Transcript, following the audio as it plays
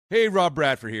Hey, Rob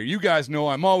Bradford here. You guys know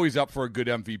I'm always up for a good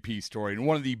MVP story, and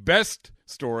one of the best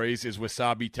stories is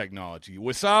Wasabi Technology.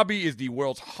 Wasabi is the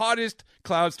world's hottest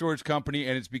cloud storage company,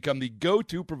 and it's become the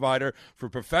go-to provider for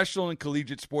professional and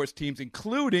collegiate sports teams,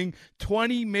 including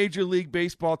 20 Major League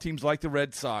Baseball teams like the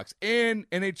Red Sox and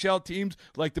NHL teams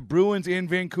like the Bruins and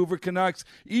Vancouver Canucks.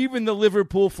 Even the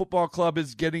Liverpool Football Club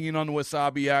is getting in on the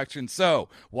Wasabi action. So,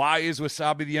 why is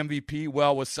Wasabi the MVP?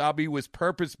 Well, Wasabi was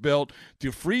purpose-built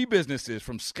to free businesses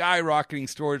from skyrocketing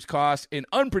storage costs and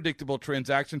unpredictable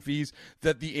transaction fees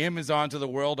that the Amazons of the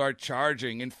world are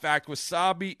charging. In fact,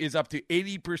 Wasabi is up to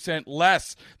 80%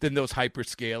 less than those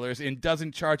hyperscalers and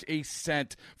doesn't charge a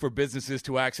cent for businesses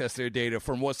to access their data.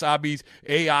 From Wasabi's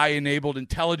AI-enabled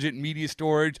intelligent media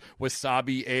storage,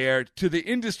 Wasabi Air, to the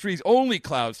industry's only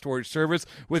cloud storage service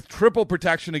with triple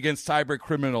protection against cyber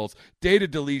criminals, data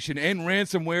deletion, and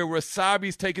ransomware,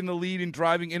 Wasabi's taken the lead in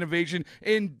driving innovation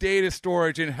in data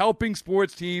storage and helping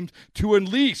sports teams to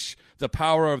unleash the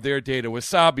power of their data.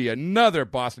 Wasabi, another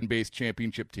Boston-based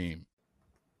championship team.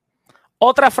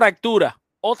 Otra fractura,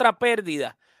 otra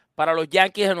pérdida para los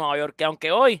Yankees de Nueva York, que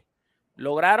aunque hoy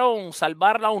lograron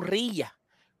salvar la honrilla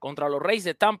contra los Rays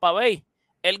de Tampa Bay,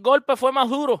 el golpe fue más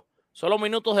duro solo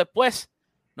minutos después,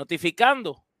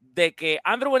 notificando de que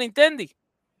Andrew Benintendi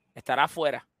estará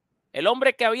fuera. El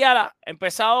hombre que había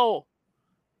empezado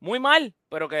muy mal,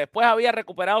 pero que después había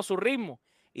recuperado su ritmo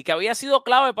y que había sido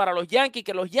clave para los Yankees,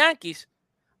 que los Yankees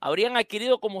habrían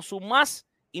adquirido como su más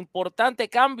importante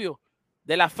cambio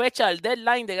de la fecha del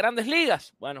deadline de Grandes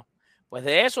Ligas. Bueno, pues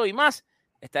de eso y más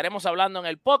estaremos hablando en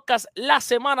el podcast La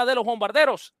Semana de los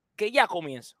Bombarderos, que ya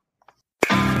comienza.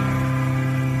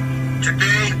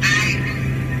 Today,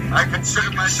 I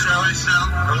consider myself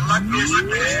the luckiest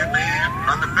man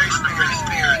on the face of the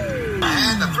earth.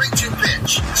 And the 3-2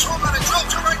 pitch. Swung on a drill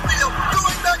to right field.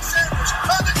 Going back Sanders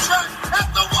on the track at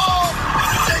the wall.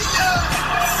 See ya!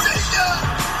 See ya!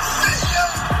 See ya!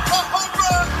 A home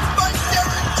run by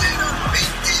Derek Jeter. He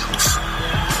deals.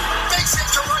 Base hit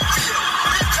to right field.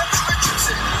 Here comes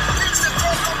Richardson. Here's the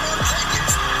throw from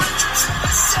Marquez. Richardson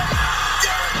is safe.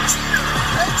 Derek Jeter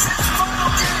ends his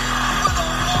final game with a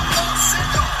walk-off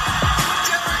single.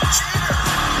 Derek Jeter,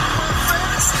 where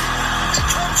fantasy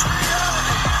becomes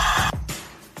reality.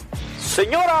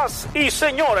 Señoras y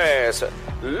señores,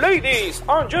 ladies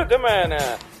and gentlemen,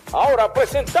 ahora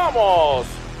presentamos,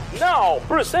 now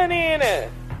presenting,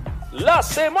 la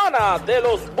Semana de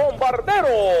los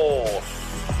Bombarderos.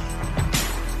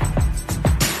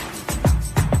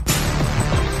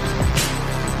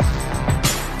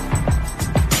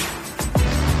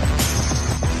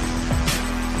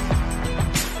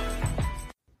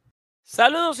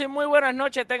 Saludos y muy buenas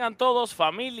noches tengan todos,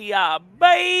 familia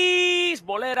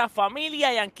beisbolera,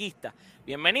 familia yanquista.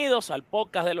 Bienvenidos al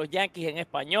podcast de los Yankees en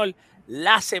español,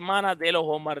 La Semana de los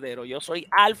Bombarderos. Yo soy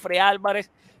Alfred Álvarez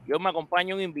y hoy me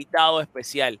acompaña un invitado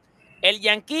especial. El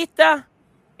yanquista,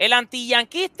 el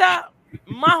antiyanquista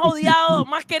más odiado,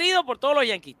 más querido por todos los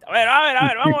yanquistas. A ver,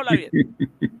 vamos a hablar bien.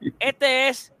 Este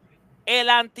es el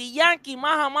antiyanqui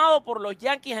más amado por los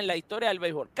Yankees en la historia del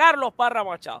béisbol, Carlos Parra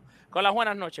Machado. Con las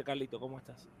buenas noches, Carlito, ¿cómo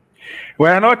estás?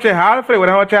 Buenas noches, Alfred.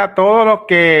 Buenas noches a todos los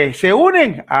que se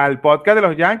unen al podcast de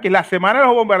los Yankees, la Semana de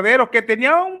los Bombarderos, que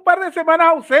tenía un par de semanas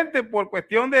ausentes por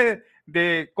cuestión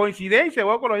de coincidencia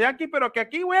con los Yankees, pero que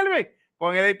aquí vuelve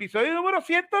con el episodio número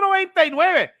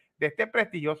 199 de este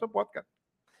prestigioso podcast.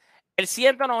 El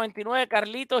 199,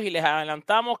 Carlitos, y les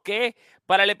adelantamos que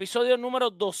para el episodio número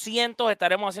 200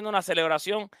 estaremos haciendo una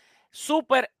celebración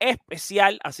súper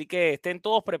especial, así que estén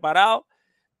todos preparados,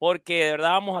 porque de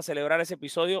verdad vamos a celebrar ese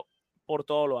episodio por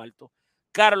todo lo alto.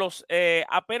 Carlos,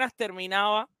 apenas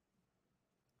terminaba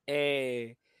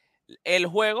el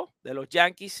juego de los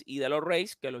Yankees y de los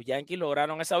Rays, que los Yankees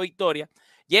lograron esa victoria,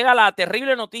 llega la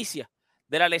terrible noticia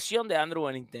de la lesión de Andrew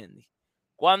Benintendi.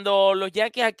 Cuando los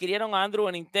Yankees adquirieron a Andrew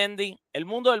Benintendi, el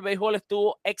mundo del béisbol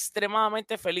estuvo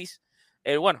extremadamente feliz.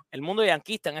 El mundo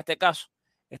yanquista en este caso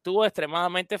estuvo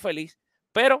extremadamente feliz,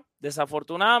 pero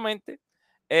desafortunadamente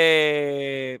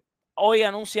hoy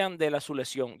anuncian de su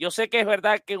lesión. Yo sé que es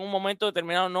verdad que en un momento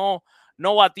determinado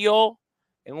no batió,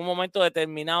 en un momento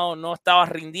determinado no estaba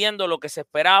rindiendo lo que se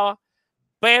esperaba,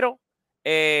 pero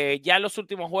ya en los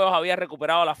últimos juegos había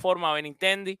recuperado la forma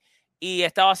Benintendi y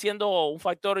estaba siendo un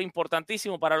factor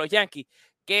importantísimo para los Yankees,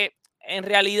 que en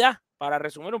realidad, para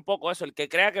resumir un poco eso, el que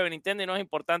crea que Benintendi no es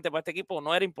importante para este equipo,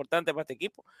 no era importante para este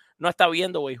equipo, no está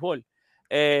viendo béisbol.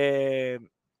 Es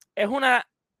una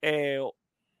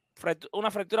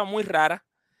fractura muy rara.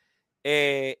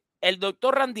 El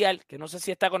doctor Randial, que no sé si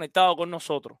está conectado con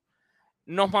nosotros,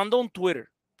 nos mandó un Twitter,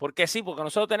 porque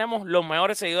nosotros tenemos los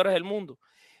mejores seguidores del mundo,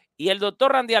 Y el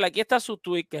doctor Randial, aquí está su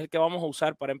tweet, que es el que vamos a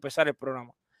usar para empezar el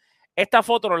programa. Esta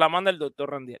foto nos la manda el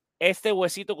doctor Randial. Este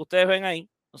huesito que ustedes ven ahí,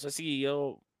 no sé si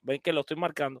ven que lo estoy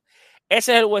marcando,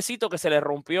 ese es el huesito que se le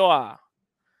rompió a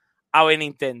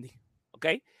Benintendi. ¿Ok?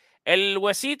 El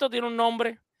huesito tiene un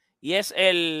nombre y es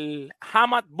el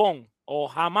hamate bone o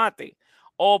hamate,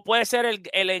 o puede ser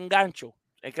el engancho.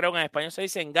 Creo que en español se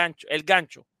dice engancho,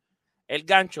 el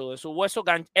gancho de su hueso,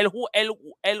 el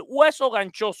hueso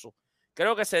ganchoso,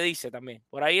 creo que se dice también.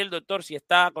 Por ahí el doctor, si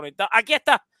está conectado, aquí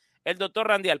está el doctor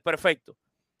Randial, perfecto.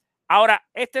 Ahora,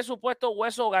 este supuesto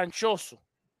hueso ganchoso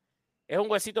es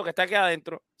un huesito que está aquí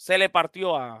adentro, se le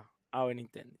partió a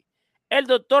Benintendi. El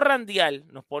doctor Randial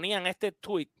nos ponía en este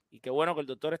tweet, y qué bueno que el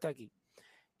doctor está aquí,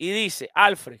 y dice,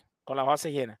 Alfred, con las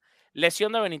bases llenas,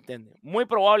 lesión de Benintendi. Muy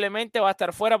probablemente va a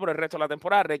estar fuera por el resto de la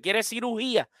temporada. Requiere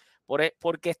cirugía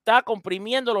porque está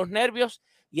comprimiendo los nervios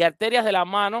y arterias de la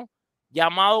mano,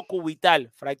 llamado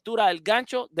cubital. Fractura del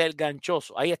gancho del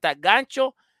ganchoso. Ahí está,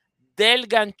 gancho del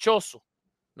ganchoso.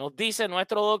 Nos dice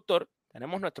nuestro doctor,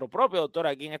 tenemos nuestro propio doctor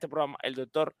aquí en este programa, el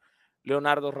doctor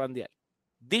Leonardo Randial.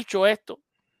 Dicho esto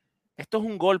es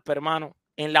un golpe, hermano,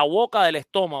 en la boca del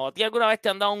estómago. ¿A ti alguna vez te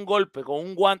han dado un golpe con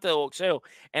un guante de boxeo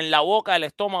en la boca del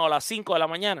estómago a las 5 de la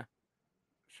mañana?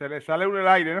 Se le sale uno el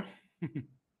aire, ¿no?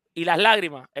 Y las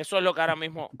lágrimas, eso es lo que ahora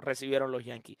mismo recibieron los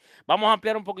Yankees. Vamos a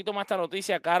ampliar un poquito más esta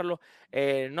noticia, Carlos.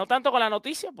 No tanto con la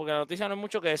noticia, porque la noticia no hay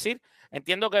mucho que decir.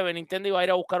 Entiendo que Benintendi va a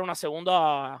ir a buscar una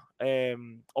segunda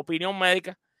opinión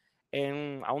médica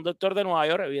a un doctor de Nueva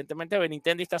York. Evidentemente,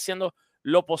 Benintendi está haciendo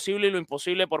lo posible y lo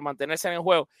imposible por mantenerse en el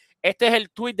juego. Este es el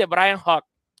tweet de Brian Hawk,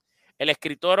 el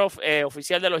escritor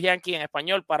oficial de los Yankees en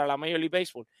español para la Major League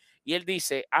Baseball. Y él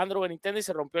dice, Andrew Benintendi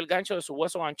se rompió el gancho de su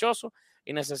hueso ganchoso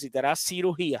y necesitará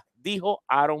cirugía, dijo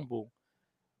Aaron Boone.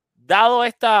 Dado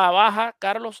esta baja,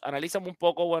 Carlos, analízame un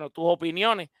poco, bueno, tus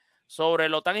opiniones sobre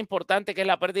lo tan importante que es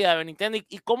la pérdida de Benintendi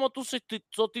y cómo tú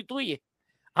sustituyes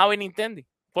a Benintendi.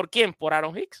 ¿Por quién? ¿Por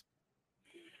Aaron Hicks?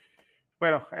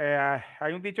 Bueno,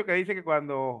 hay un dicho que dice que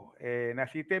cuando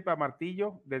naciste para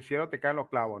martillo, del cielo te caen los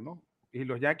clavos, ¿no? Y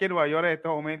los Yankees de Nueva York en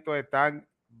estos momentos están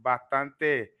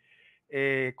bastante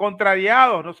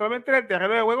contrariados, no solamente en el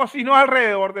terreno de juego, sino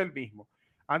alrededor del mismo.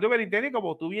 Andrew Benintendi,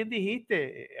 como tú bien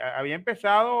dijiste, había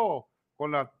empezado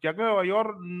con los Yankees de Nueva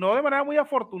York no de manera muy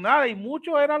afortunada y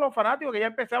muchos eran los fanáticos que ya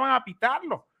empezaban a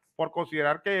pitarlo por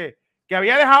considerar que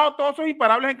había dejado todos sus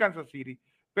imparables en Kansas City.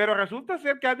 Pero resulta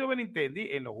ser que Andrew Benintendi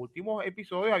en los últimos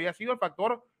episodios había sido el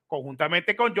factor,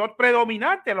 conjuntamente con George,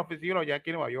 predominante en la ofensiva de los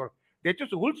Yankees de Nueva York. De hecho,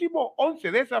 sus últimos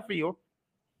 11 desafíos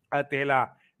ante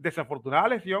la desafortunada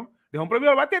lesión dejó un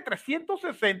promedio al bate de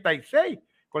 366,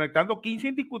 conectando 15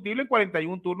 indiscutibles en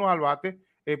 41 turnos al bate,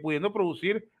 pudiendo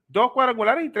producir 2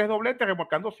 cuadrangulares y 3 dobletes,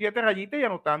 remolcando 7 rayitas y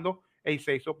anotando en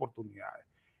 6 oportunidades.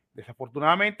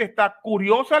 Desafortunadamente, esta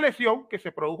curiosa lesión que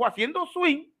se produjo haciendo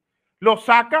swing lo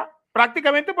saca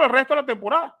prácticamente por el resto de la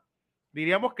temporada.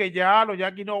 Diríamos que ya los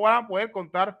Yankees no van a poder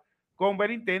contar con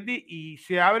Benintendi y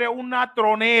se abre una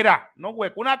tronera, no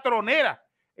hueco, una tronera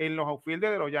en los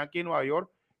outfielders de los Yankees de Nueva York,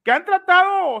 que han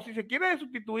tratado, si se quiere, de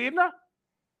sustituirla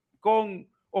con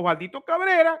Osvaldito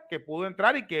Cabrera, que pudo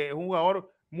entrar y que es un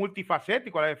jugador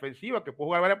multifacético a la defensiva, que puede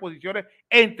jugar varias posiciones,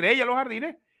 entre ellas los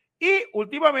jardines, y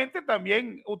últimamente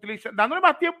también dándole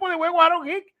más tiempo de juego a Aaron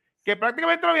Hicks, que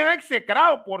prácticamente lo habían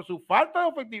execrado por su falta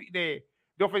de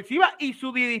ofensiva y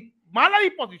su mala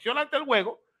disposición ante el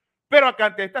juego, pero acá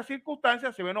ante estas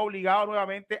circunstancias se ven obligados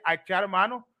nuevamente a echar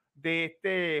mano de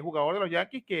este jugador de los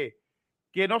Yankees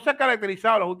que no se ha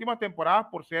caracterizado en las últimas temporadas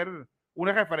por ser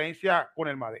una referencia con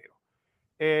el madero.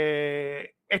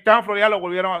 Esteban Florial lo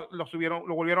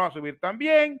volvieron a subir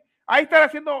también. Ahí están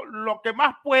haciendo lo que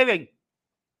más pueden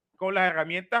con las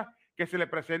herramientas que se le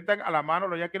presentan a la mano a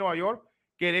los Yankees de Nueva York,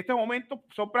 que en este momento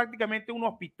son prácticamente un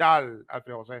hospital,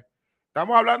 Alfredo José.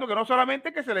 Estamos hablando que no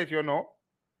solamente que se lesionó,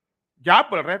 ya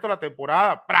por el resto de la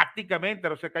temporada, prácticamente,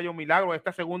 no sé que haya un milagro,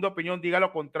 esta segunda opinión diga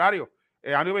lo contrario,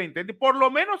 Andrew Benintendi, por lo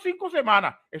menos 5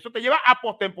 semanas, eso te lleva a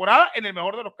postemporada en el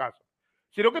mejor de los casos,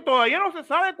 sino que todavía no se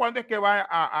sabe cuándo es que va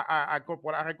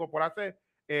a reincorporarse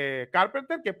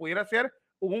Carpenter, que pudiera ser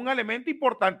un elemento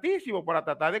importantísimo para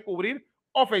tratar de cubrir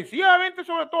ofensivamente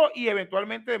sobre todo y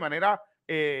eventualmente de manera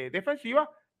defensiva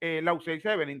la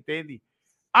ausencia de Benintendi.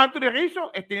 Anthony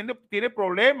Rizzo tiene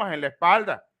problemas en la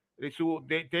espalda. De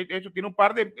hecho, tiene un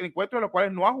par de encuentros en los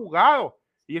cuales no ha jugado.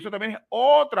 Y eso también es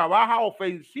otra baja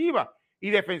ofensiva y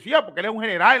defensiva, porque él es un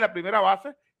general en la primera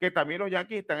base, que también los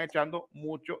Yankees están echando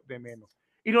mucho de menos.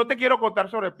 Y no te quiero contar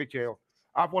sobre el picheo.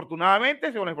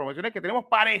 Afortunadamente, según las informaciones que tenemos,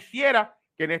 pareciera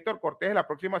que Néstor Cortés la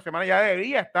próxima semana ya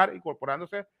debería estar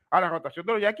incorporándose a la rotación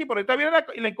de los Yankees. Pero ahorita viene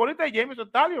la incógnita de Jameson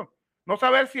Taillon. no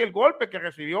saber si el golpe que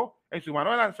recibió en su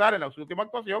mano de lanzar en su última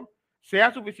actuación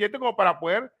sea suficiente como para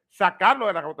poder sacarlo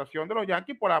de la rotación de los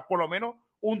Yankees por lo menos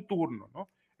un turno, ¿no?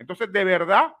 Entonces, de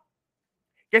verdad,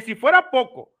 que si fuera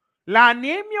poco, la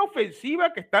anemia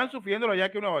ofensiva que están sufriendo los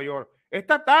Yankees de Nueva York,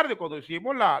 esta tarde cuando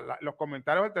hicimos los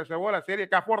comentarios del tercer juego de la serie,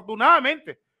 que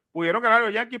afortunadamente pudieron ganar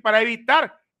los Yankees para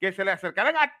evitar que se le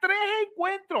acercaran a 3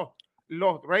 encuentros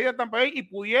los Rays de Tampa Bay y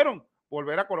pudieron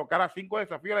volver a colocar a 5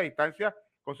 desafíos a la distancia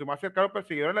con su más cercano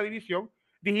perseguidor en la división.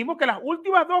 Dijimos que las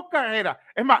últimas 2 carreras,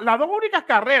 es más, las 2 únicas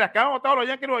carreras que han anotado los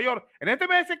Yankees de Nueva York en este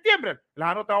mes de septiembre, las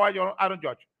ha anotado Aaron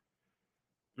Judge.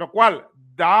 Lo cual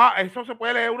eso se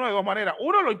puede leer uno de 2 maneras.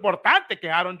 Uno, lo importante que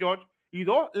es Aaron Judge, y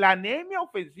 2, la anemia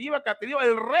ofensiva que ha tenido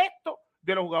el resto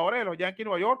de los jugadores de los Yankees de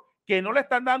Nueva York, que no le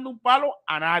están dando un palo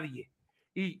a nadie.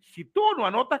 Y si tú no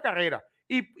anotas carrera,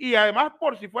 y además,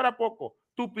 por si fuera poco,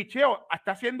 tu picheo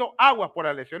está haciendo aguas por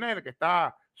las lesiones en las que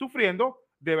está sufriendo,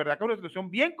 de verdad que es una situación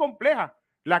bien compleja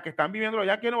la que están viviendo los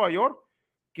Yankees de Nueva York,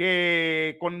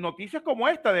 que con noticias como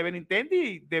esta de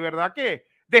Benintendi, de verdad que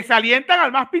desalientan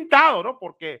al más pintado, ¿no?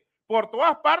 Porque por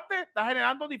todas partes está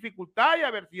generando dificultades y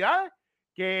adversidades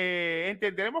que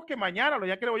entenderemos que mañana los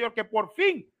Yankees de Nueva York, que por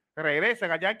fin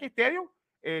regresan a Yankee Stadium,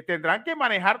 tendrán que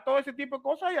manejar todo ese tipo de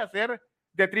cosas y hacer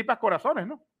de tripas corazones,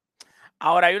 ¿no?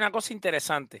 Ahora, hay una cosa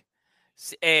interesante.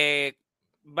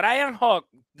 Brian Hawk,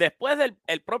 después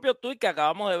del propio tweet que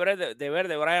acabamos de ver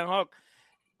de Brian Hawk,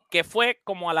 que fue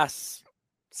como a las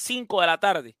 5 de la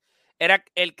tarde, era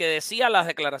el que decía las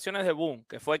declaraciones de Boone,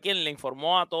 que fue quien le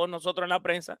informó a todos nosotros en la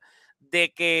prensa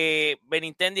de que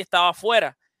Benintendi estaba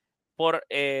fuera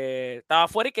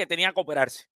y que tenía que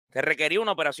operarse, que requería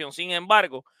una operación. Sin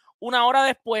embargo, una hora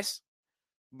después,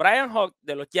 Brian Hawk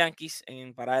de los Yankees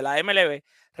para la MLB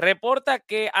reporta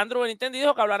que Andrew Benintendi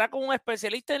dijo que hablará con un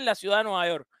especialista en la ciudad de Nueva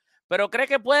York, pero cree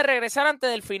que puede regresar antes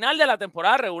del final de la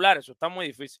temporada regular. Eso está muy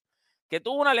difícil. Que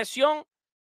tuvo una lesión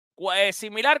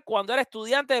similar cuando era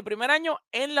estudiante de primer año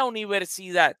en la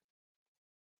universidad.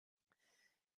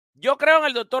 Yo creo en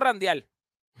el doctor Randial,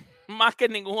 más que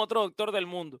en ningún otro doctor del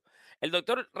mundo. El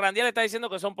doctor Randial está diciendo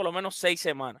que son por lo menos 6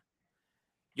 semanas.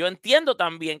 Yo entiendo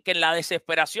también que en la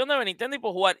desesperación de Benintendi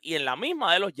por jugar y en la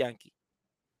misma de los Yankees,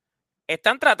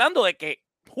 están tratando de que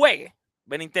juegue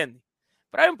Benintendi.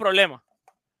 Pero hay un problema.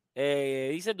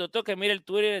 Dice el doctor que mire el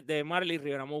Twitter de Marley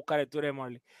Rivera. Vamos a buscar el Twitter de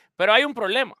Marley. Pero hay un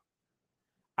problema.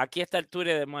 Aquí está el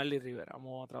Twitter de Marley Rivera.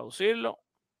 Vamos a traducirlo.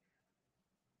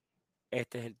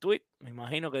 Este es el tweet. Me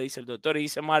imagino que dice el doctor y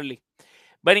dice Marley.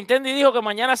 Benintendi dijo que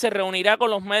mañana se reunirá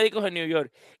con los médicos en New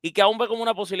York y que aún ve como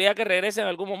una posibilidad que regrese en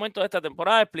algún momento de esta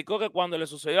temporada. Explicó que cuando le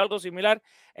sucedió algo similar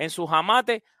en su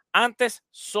jamate, antes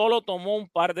solo tomó un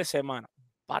par de semanas.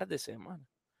 Un par de semanas.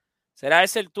 ¿Será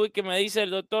ese el tuit que me dice el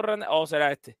doctor Randall? ¿O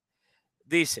será este?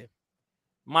 Dice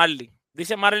Marley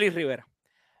Rivera.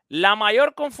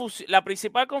 La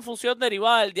principal confusión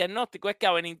derivada del diagnóstico es que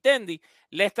a Benintendi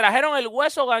le extrajeron el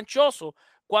hueso ganchoso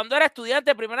cuando era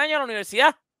estudiante de primer año de la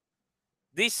universidad.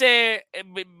 Dice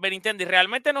Benintendi,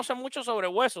 realmente no sé mucho sobre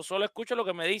huesos, solo escucho lo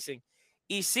que me dicen.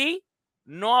 Y sí,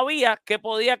 no había que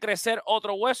podía crecer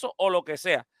otro hueso o lo que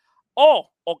sea.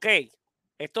 Ok,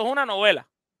 esto es una novela.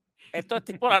 Esto es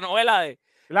tipo la novela de...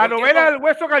 La novela del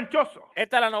hueso ganchoso.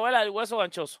 Esta es la novela del hueso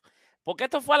ganchoso. Porque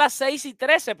esto fue a las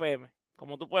 6:13 p.m.,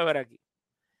 como tú puedes ver aquí.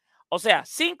 O sea,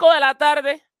 5 de la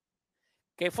tarde,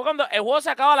 que fue cuando el juego se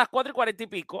acaba a las 4:40 y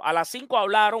pico, a las 5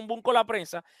 hablaron Boone con la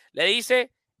prensa, le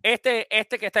dice este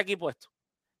que está aquí puesto,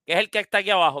 que es el que está aquí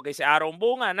abajo, que dice Aaron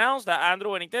Boone announced that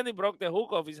Andrew Benintendi broke the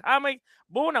hook of his hamate,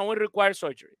 Boone, and will require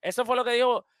surgery. Eso fue lo que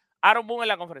dijo Aaron Boone en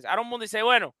la conferencia. Aaron Boone dice,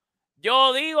 bueno,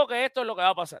 yo digo que esto es lo que va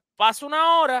a pasar. Pasa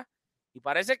una hora y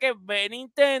parece que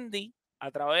Benintendi,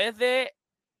 a través de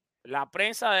la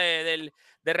prensa de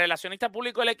relacionista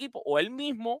público del equipo, o él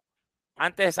mismo,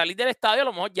 antes de salir del estadio, a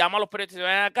lo mejor llama a los periodistas y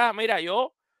ven acá, mira,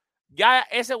 ya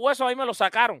ese hueso ahí me lo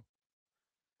sacaron.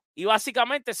 Y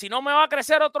básicamente, si no me va a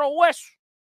crecer otro hueso,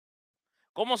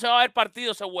 ¿cómo se va a ver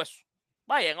partido ese hueso?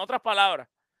 Vaya, en otras palabras,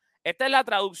 esta es la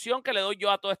traducción que le doy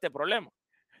yo a todo este problema.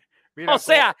 Mira, o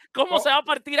sea, ¿cómo se va a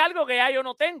partir algo que ya yo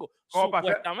no tengo?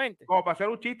 Supuestamente. Como para hacer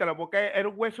un chiste, la boca era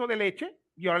un hueso de leche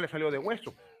y ahora le salió de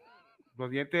hueso. Los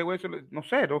dientes de hueso, no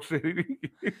sé.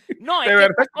 No, es que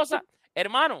estas cosas,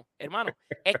 hermano,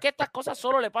 es que estas cosas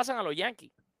solo le pasan a los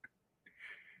Yankees.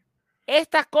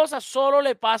 Estas cosas solo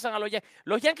le pasan a los Yankees.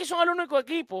 Los Yankees son el único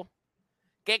equipo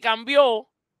que cambió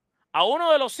a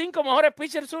uno de los 5 mejores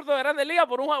pitchers zurdos de Grandes Ligas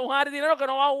por un jardinero que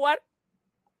no va a jugar.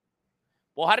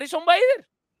 Pues Harrison Bader.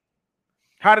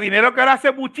 Jardinero que ahora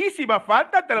hace muchísima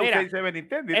falta ante la ausencia de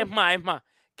Benintendi, ¿no? Es más,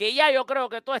 que ya yo creo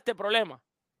que todo este problema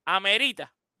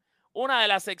amerita una de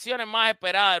las secciones más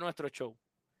esperadas de nuestro show,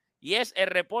 y es el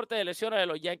reporte de lesiones de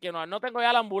los Yankees. No tengo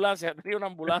ya la ambulancia, tenía una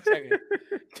ambulancia que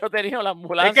yo tenía la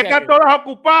ambulancia. Es que están todas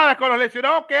ocupadas con los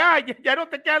lesionados que hay, ya no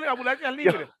te quedan ambulancias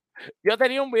libres. Yo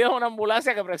tenía un video de una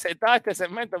ambulancia que presentaba este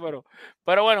segmento,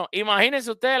 pero bueno,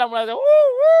 imagínense ustedes la ambulancia,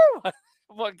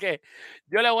 porque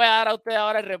yo le voy a dar a ustedes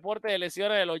ahora el reporte de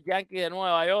lesiones de los Yankees de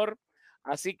Nueva York.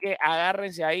 Así que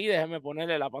agárrense ahí, déjenme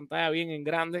ponerle la pantalla bien en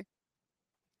grande.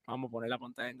 Vamos a poner la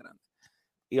pantalla en grande.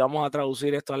 Y vamos a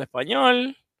traducir esto al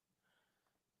español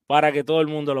para que todo el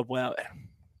mundo lo pueda ver.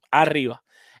 Arriba.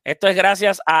 Esto es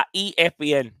gracias a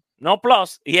ESPN. No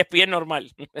Plus, ESPN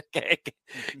normal, que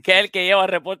es el que lleva el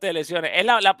reporte de lesiones. Es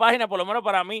la página, por lo menos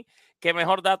para mí, que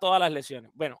mejor da todas las lesiones.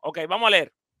 Bueno, ok, vamos a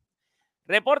leer.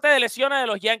 Reporte de lesiones de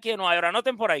los Yankees de Nueva York.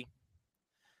 Anoten por ahí.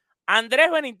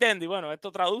 Andrés Benintendi, bueno,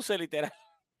 esto traduce literal.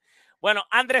 Bueno,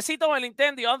 Andresito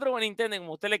Benintendi, Andrew Benintendi,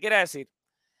 como usted le quiera decir,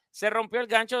 se rompió el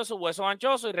gancho de su hueso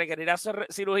anchoso y requerirá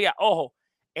cirugía. Ojo,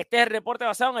 este es el reporte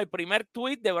basado en el primer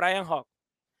tweet de Brian Hawk,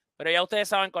 pero ya ustedes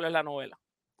saben cuál es la novela.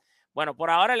 Bueno, por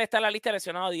ahora él está en la lista de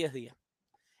lesionados 10 días.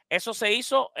 Eso se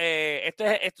hizo,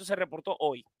 esto se reportó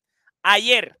hoy.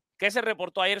 Ayer, ¿qué se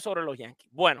reportó ayer sobre los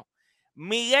Yankees? Bueno,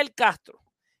 Miguel Castro,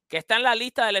 que está en la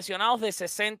lista de lesionados de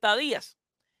 60 días.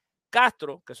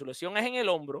 Castro, que su lesión es en el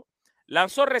hombro,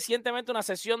 lanzó recientemente una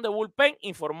sesión de bullpen,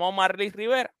 informó Marley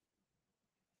Rivera.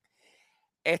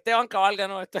 Esteban Cabalga,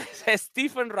 no, esto es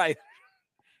Stephen Ryder.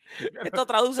 Esto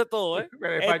traduce todo, ¿eh?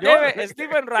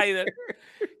 Stephen Ryder,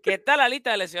 que está en la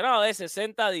lista de lesionados de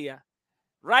 60 días.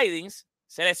 Ridings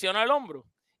se lesionó el hombro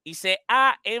y se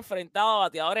ha enfrentado a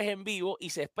bateadores en vivo y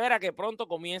se espera que pronto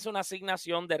comience una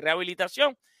asignación de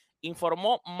rehabilitación,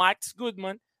 informó Max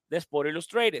Goodman de Sport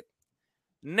Illustrated.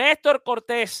 Néstor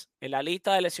Cortés en la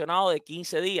lista de lesionados de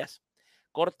 15 días.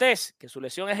 Cortés, que su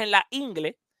lesión es en la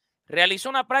ingle, realizó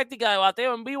una práctica de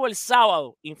bateo en vivo el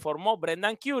sábado, informó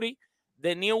Brendan Curie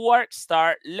de Newark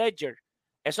Star Ledger.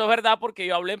 Eso es verdad porque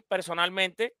yo hablé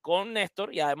personalmente con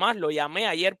Néstor y además lo llamé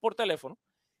ayer por teléfono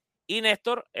y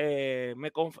Néstor,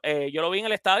 yo lo vi en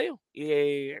el estadio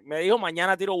y me dijo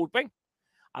mañana tiro bullpen.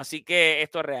 Así que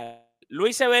esto es real.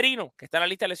 Luis Severino, que está en la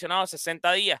lista de lesionados de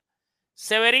 60 días.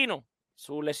 Severino,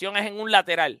 su lesión es en un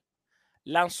lateral.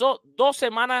 Lanzó 2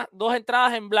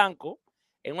 entradas en blanco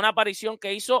en una aparición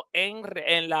que hizo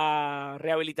en la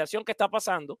rehabilitación que está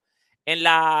pasando en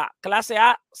la clase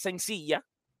A sencilla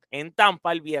en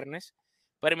Tampa el viernes.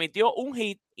 Permitió un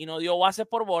hit y no dio bases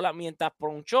por bola mientras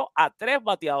ponchó a 3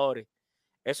 bateadores.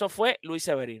 Eso fue Luis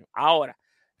Severino. Ahora,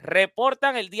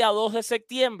 reportan el día 2 de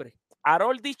septiembre.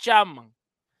 Aroldis Chapman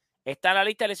está en la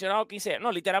lista de lesionados 15.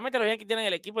 No, literalmente los Yankees tienen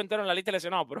el equipo entero en la lista de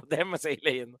lesionados, pero déjenme seguir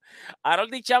leyendo.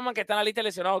 Aroldis Chapman, que está en la lista de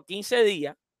lesionados 15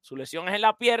 días. Su lesión es en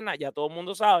la pierna, ya todo el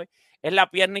mundo sabe. Es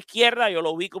la pierna izquierda, yo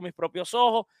lo vi con mis propios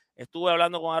ojos. Estuve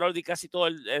hablando con Aroldis casi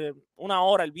una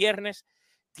hora el viernes.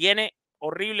 Tiene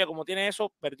horrible como tiene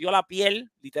eso, perdió la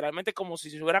piel, literalmente como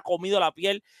si se hubiera comido la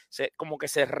piel, como que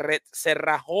se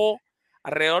rajó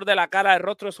alrededor de la cara del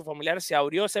rostro de su familiar, se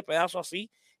abrió ese pedazo así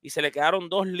y se le quedaron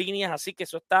 2 líneas así que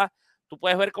eso está, tú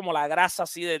puedes ver como la grasa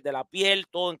así de la piel,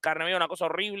 todo en carne viva, una cosa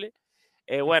horrible.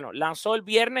 Bueno, lanzó el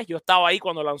viernes, yo estaba ahí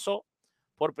cuando lanzó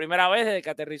por primera vez desde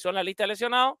que aterrizó en la lista de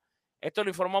lesionados. Esto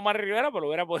lo informó Marley Rivera, pero lo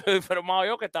hubiera podido informar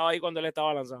yo que estaba ahí cuando él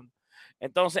estaba lanzando.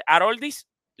 Entonces, Aroldis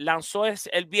lanzó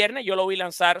el viernes, yo lo vi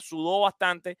lanzar, sudó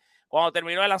bastante. Cuando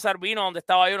terminó de lanzar, vino donde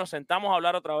estaba yo, nos sentamos a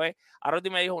hablar otra vez.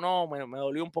 Aroldis me dijo, no, me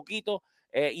dolió un poquito.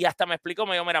 Y hasta me explicó,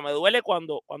 me dijo, mira, me duele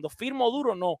cuando firmo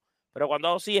duro, no. Pero cuando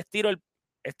hago así, estiro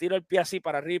el pie así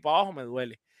para arriba y para abajo, me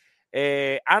duele.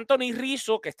 Anthony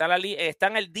Rizzo, que está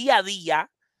en el día a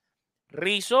día.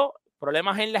 Rizzo,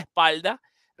 problemas en la espalda,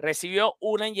 recibió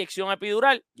una inyección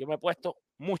epidural. Yo me he puesto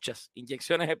muchas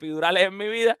inyecciones epidurales en mi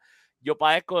vida. Yo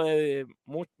padezco de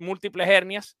múltiples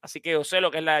hernias, así que yo sé lo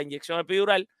que es la inyección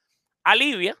epidural.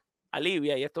 Alivia,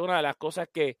 y esto es una de las cosas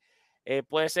que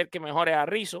puede ser que mejore a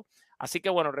Rizzo. Así que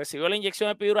bueno, recibió la inyección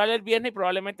epidural el viernes y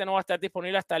probablemente no va a estar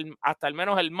disponible hasta al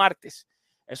menos el martes.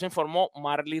 Eso informó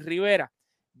Marley Rivera.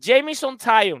 Jamison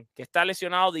Tyone, que está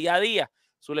lesionado día a día.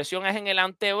 Su lesión es en el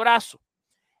antebrazo.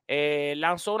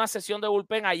 Lanzó una sesión de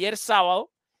bullpen ayer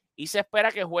sábado y se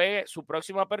espera que juegue su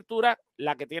próxima apertura,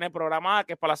 la que tiene programada,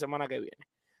 que es para la semana que viene.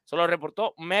 Eso lo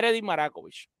reportó Meredith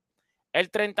Marakovich.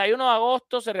 El 31 de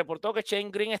agosto se reportó que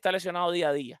Shane Green está lesionado día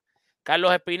a día.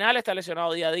 Carlos Espinal está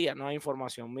lesionado día a día, no hay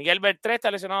información. Miguel Bertré está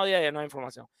lesionado día a día, no hay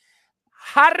información.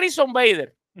 Harrison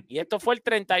Bader, y esto fue el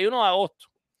 31 de agosto.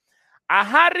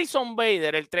 A Harrison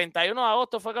Bader, el 31 de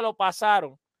agosto fue que lo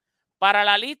pasaron para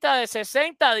la lista de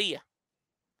 60 días.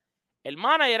 El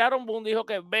manager Aaron Boone dijo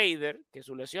que Bader, que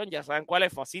su lesión, ya saben cuál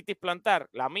es, fascitis plantar,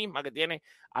 la misma que tiene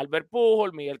Albert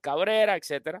Pujol, Miguel Cabrera,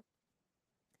 etc.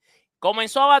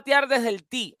 Comenzó a batear desde el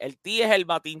tee. El tee es el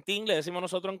batintín, le decimos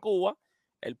nosotros en Cuba,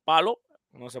 el palo,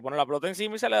 donde se pone la pelota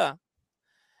encima y se le da.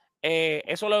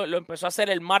 Eso lo empezó a hacer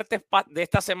el martes de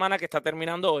esta semana que está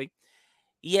terminando hoy.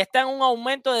 Y está en un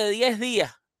aumento de 10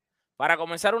 días para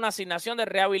comenzar una asignación de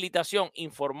rehabilitación,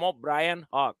 informó Brian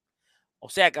Hogg. O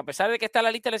sea que a pesar de que está en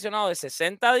la lista de lesionados de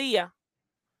 60 días,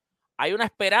 hay una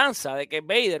esperanza de que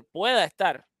Bader pueda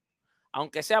estar,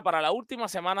 aunque sea para la última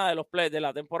semana de los playoffs de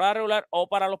la temporada regular o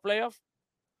para los playoffs.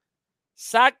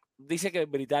 Zach dice que es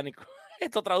británico.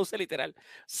 Esto traduce literal.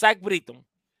 Zach Britton.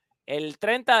 El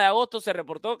 30 de agosto se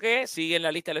reportó que sigue en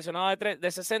la lista de lesionados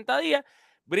de 60 días.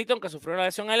 Britton, que sufrió una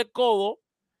lesión en el codo,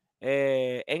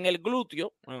 en el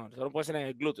glúteo. Bueno, eso no puede ser en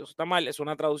el glúteo, eso está mal, es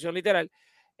una traducción literal.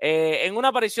 En una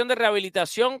aparición de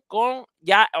rehabilitación con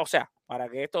ya, o sea, para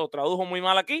que esto tradujo muy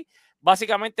mal aquí,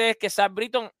 básicamente es que Zach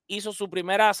Britton hizo su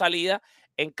primera salida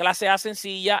en clase A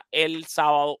sencilla el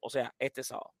sábado, o sea, este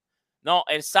sábado. No,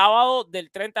 el sábado del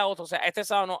 30 de agosto, o sea, este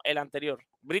sábado no, el anterior.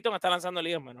 Britton está lanzando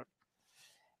ligas menores.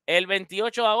 El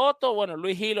 28 de agosto, bueno,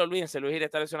 Luis Hill, olvídense, Luis Hill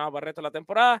está lesionado para el resto de la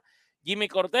temporada. Jimmy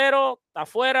Cordero está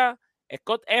afuera.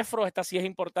 Scott Efro, esta sí es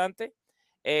importante.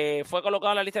 Fue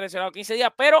colocado en la lista de lesionados 15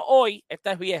 días, pero hoy,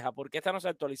 esta es vieja porque esta no se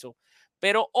actualizó,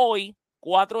 pero hoy,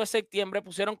 4 de septiembre,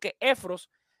 pusieron que Efros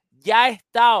ya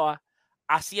estaba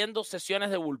haciendo sesiones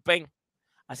de bullpen.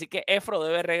 Así que Efro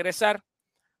debe regresar.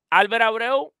 Albert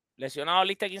Abreu, lesionado a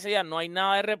lista de 15 días, no hay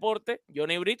nada de reporte.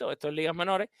 Johnny Brito, esto es ligas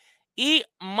menores. Y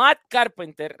Matt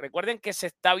Carpenter, recuerden que se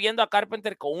está viendo a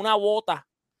Carpenter con una bota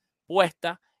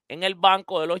puesta en el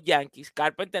banco de los Yankees.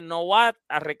 Carpenter no va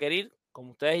a requerir,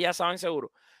 como ustedes ya saben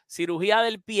seguro, cirugía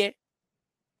del pie,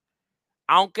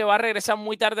 aunque va a regresar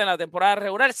muy tarde en la temporada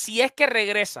regular, si es que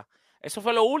regresa. Eso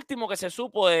fue lo último que se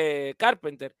supo de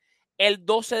Carpenter. El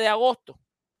 12 de agosto,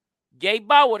 Jay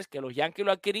Bowers, que los Yankees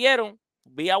lo adquirieron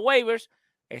vía waivers,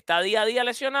 está día a día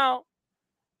lesionado.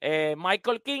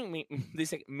 Michael King,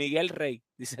 dice Miguel Rey,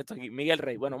 dice esto aquí, Miguel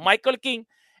Rey. Bueno, Michael King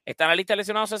está en la lista de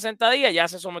lesionados 60 días, ya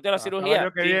se sometió a la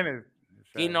cirugía. Que viene.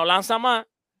 King no lanza más.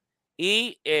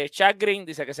 Y Chad Green,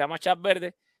 dice que se llama Chad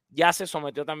Verde, ya se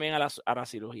sometió también a la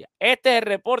cirugía. Este es el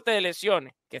reporte de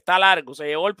lesiones, que está largo, se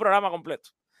llevó el programa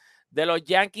completo, de los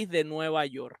Yankees de Nueva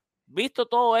York. Visto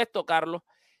todo esto, Carlos,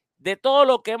 de todo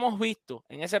lo que hemos visto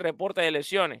en ese reporte de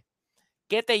lesiones,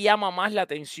 ¿qué te llama más la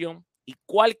atención y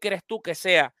cuál crees tú que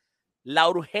sea la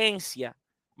urgencia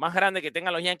más grande que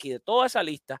tengan los Yankees de toda esa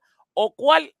lista? ¿O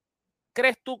cuál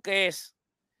crees tú que es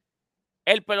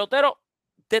el pelotero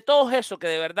de todos esos que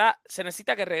de verdad se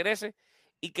necesita que regrese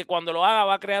y que cuando lo haga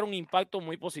va a crear un impacto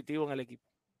muy positivo en el equipo?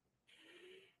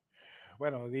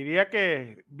 Bueno, diría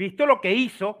que, visto lo que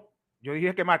hizo, yo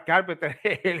diría que Matt Carpenter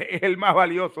es el más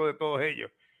valioso de todos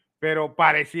ellos. Pero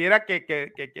pareciera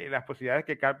que las posibilidades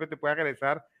de que Carpenter pueda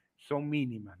regresar son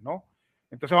mínimas, ¿no?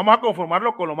 Entonces vamos a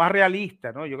conformarlo con lo más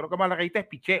realista, ¿no? Yo creo que más realista es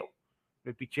picheo.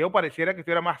 El picheo pareciera que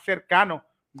estuviera más cercano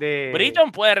de...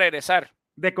 Britton puede regresar.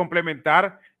 De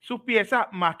complementar sus piezas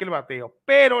más que el bateo.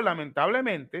 Pero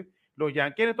lamentablemente, los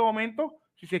Yankees en estos momentos,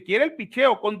 si se quiere el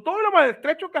picheo, con todo lo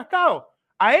maltrecho que ha estado,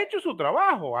 ha hecho su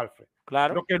trabajo, Alfred.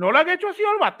 Claro. Lo que no lo han hecho ha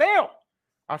sido el bateo.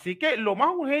 Así que lo más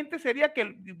urgente sería que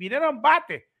vinieran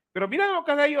bates. Pero mira lo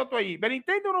que ha ido tú ahí.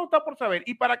 Benintendi no está por saber.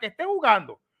 Y para que esté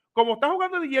jugando, como está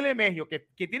jugando DJ Mejio,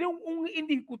 que tiene un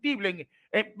indiscutible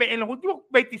en los últimos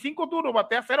 25 turnos,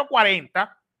 batea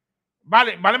 0.40,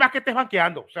 vale más que estés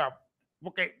banqueando. O sea,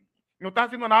 porque no estás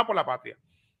haciendo nada por la patria.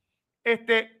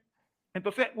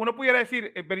 Entonces, uno pudiera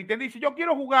decir, Benintendi dice, yo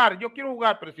quiero jugar,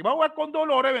 pero si vas a jugar con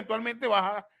dolor, eventualmente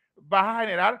vas a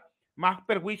generar más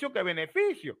perjuicio que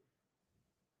beneficio.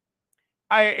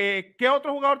 ¿Qué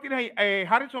otro jugador tienes ahí?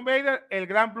 Harrison Bader, el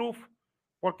gran bluff,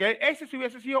 porque ese si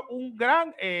hubiese sido un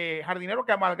gran jardinero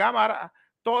que amalgama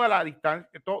toda la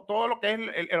distancia, todo lo que es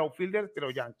el outfielder de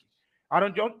los Yankees.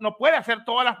 Aaron Jones no puede hacer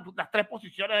todas las 3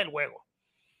 posiciones del juego.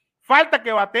 Falta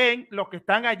que bateen los que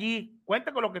están allí,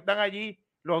 cuenta con los que están allí,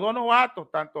 los 2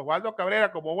 novatos, tanto Osvaldo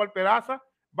Cabrera como Hugo Peraza,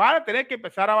 van a tener que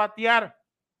empezar a batear.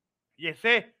 Y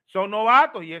son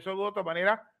novatos y eso de otra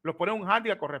manera los pone un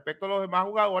handicap con respecto a los demás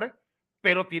jugadores,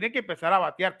 pero tienen que empezar a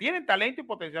batear. Tienen talento y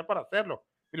potencial para hacerlo.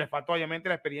 Y les falta obviamente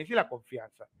la experiencia y la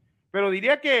confianza. Pero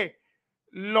diría que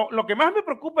lo que más me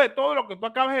preocupa de todo lo que tú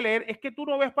acabas de leer es que tú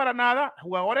no ves para nada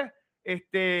jugadores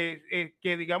que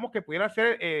digamos que pudieran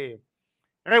ser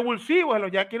revulsivos en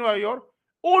los Yankees de Nueva York.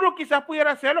 Uno quizás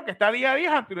pudiera ser lo que está día a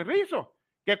día, Anthony Rizzo,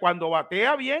 que cuando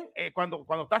batea bien, cuando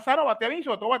está sano, batea bien,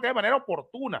 sobre todo batea de manera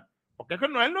oportuna. Porque es que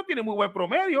él no tiene muy buen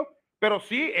promedio, pero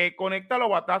sí conecta los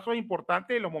batazos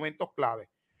importantes en los momentos clave.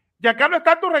 Giancarlo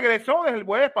Stanton regresó desde el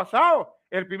jueves pasado,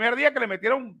 el primer día que le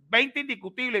metieron 20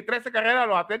 indiscutibles y 13 carreras a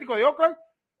los Atléticos de Oakland.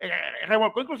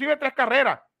 Revolcó inclusive 3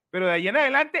 carreras, pero de ahí en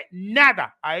adelante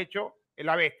nada ha hecho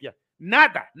la bestia.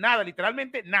 Nada,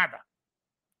 literalmente nada.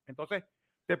 Entonces,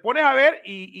 te pones a ver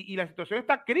y la situación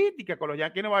está crítica con los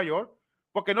Yankees de Nueva York,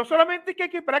 porque no solamente hay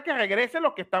que esperar que regresen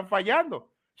los que están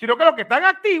fallando, sino que los que están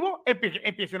activos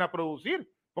empiecen a producir,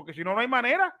 porque si no, no hay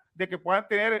manera de que puedan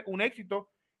tener un éxito.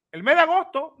 El mes de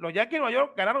agosto, los Yankees de Nueva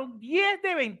York ganaron 10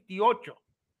 de 28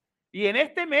 y en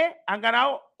este mes han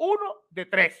ganado 1 de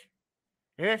 3.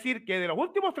 Es decir, que de los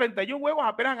últimos 31 juegos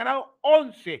apenas han ganado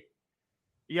 11.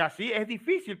 Y así es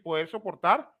difícil poder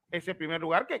soportar ese primer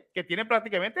lugar que tiene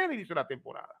prácticamente desde el inicio de la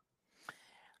temporada.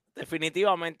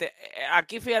 Definitivamente.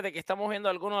 Aquí fíjate que estamos viendo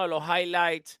algunos de los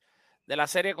highlights de la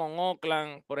serie con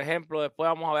Oakland, por ejemplo. Después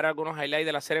vamos a ver algunos highlights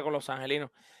de la serie con los angelinos.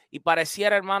 Y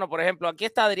pareciera, hermano, por ejemplo, aquí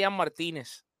está Adrián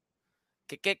Martínez.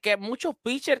 Que muchos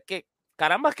pitchers que,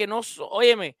 caramba, que no,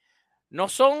 óyeme, no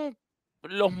son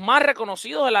los más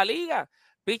reconocidos de la liga.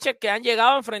 Pitchers que han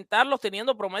llegado a enfrentarlos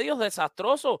teniendo promedios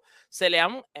desastrosos. Se le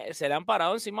han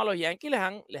parado encima a los Yankees,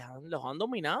 los han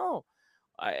dominado.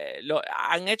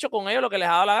 Han hecho con ellos lo que les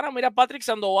ha dado la gana. Mira, Patrick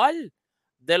Sandoval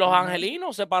de los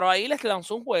angelinos se paró ahí y les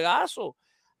lanzó un juegazo.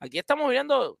 Aquí estamos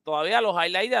viendo todavía los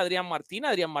highlights de Adrián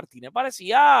Martínez. Adrián Martínez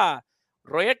parecía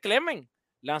Roger Clemens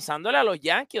lanzándole a los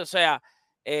Yankees. O sea,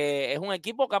 es un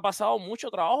equipo que ha pasado mucho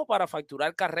trabajo para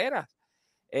facturar carreras.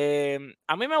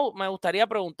 A mí me gustaría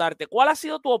preguntarte, ¿cuál ha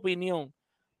sido tu opinión?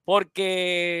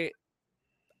 Porque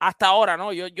hasta ahora,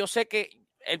 ¿no? Yo sé que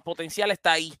el potencial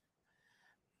está ahí,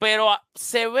 pero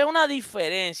se ve una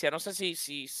diferencia. No sé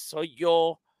si soy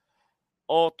yo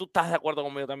o tú estás de acuerdo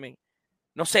conmigo también.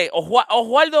 No sé,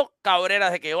 Oswaldo Cabrera,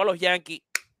 desde que llegó a los Yankees,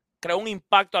 creó un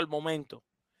impacto al momento.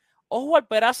 Oswald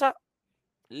Peraza,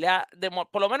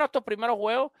 por lo menos estos primeros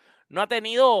juegos, no ha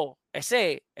tenido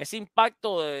ese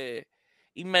impacto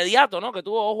inmediato, ¿no? Que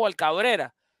tuvo Oswald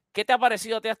Cabrera. ¿Qué te ha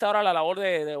parecido a ti hasta ahora la labor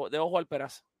de Oswald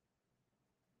Peraza?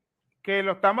 Que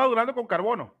lo están madurando con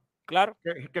carbono. Claro.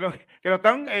 Que lo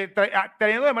están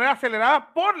teniendo de manera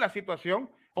acelerada por la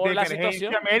situación de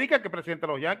emergencia médica que presentan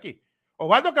los Yankees.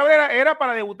 Osvaldo Cabrera era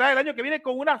para debutar el año que viene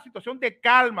con una situación de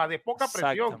calma, de poca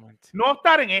presión. No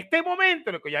estar en este momento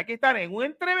en el que los Yankees están en un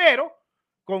entrevero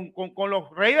con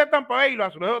los Reyes de Tampa Bay y los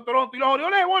Azulejos de Toronto y los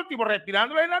Orioles de Baltimore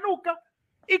respirándole en la nuca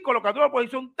y colocando una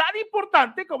posición tan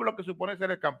importante como lo que supone ser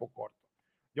el campo corto.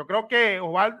 Yo creo que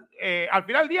Osvaldo al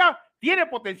final del día tiene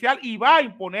potencial y va a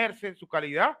imponerse su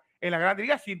calidad en la Gran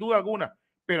Liga sin duda alguna,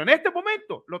 pero en este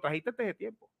momento lo trajiste antes de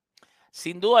tiempo.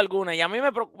 Sin duda alguna, y a mí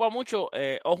me preocupa mucho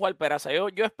Oswald Peraza.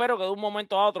 Yo espero que de un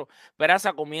momento a otro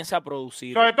Peraza comience a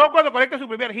producir. Sobre todo cuando conecte su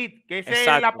primer hit, que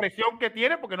esa es la presión que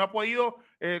tiene porque no ha podido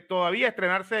todavía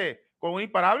estrenarse con un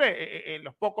imparable en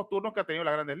los pocos turnos que ha tenido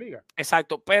la Grandes Ligas.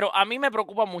 Exacto, pero a mí me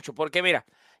preocupa mucho porque mira,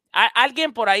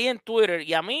 alguien por ahí en Twitter,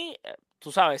 y a mí,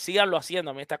 tú sabes, síganlo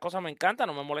haciendo, a mí estas cosas me encantan,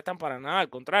 no me molestan para nada, al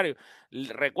contrario.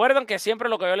 Recuerden que siempre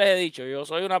lo que yo les he dicho, yo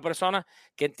soy una persona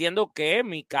que entiendo que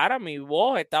mi cara, mi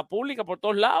voz está pública por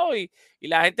todos lados y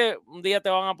la gente un día te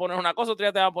van a poner una cosa, otro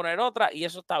día te van a poner otra y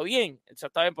eso está bien,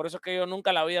 por eso es que yo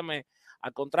nunca en la vida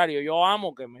al contrario, yo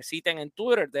amo que me citen en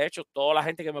Twitter, de hecho, toda la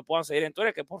gente que me puedan seguir en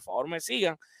Twitter, que por favor me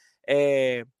sigan,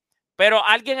 pero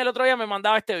alguien el otro día me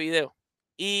mandaba este video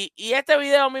y este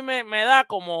video a mí me da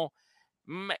como...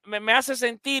 Me hace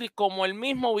sentir como el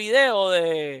mismo video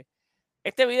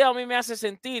este video a mí me hace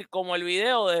sentir como el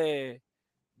video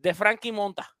de Frankie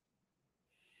Monta,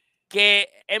 que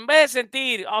en vez de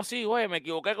sentir, sí, güey, me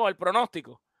equivoqué con el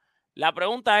pronóstico, la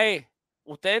pregunta es,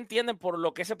 ¿ustedes entienden por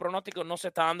lo que ese pronóstico no se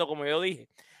está dando como yo dije?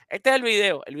 Este es el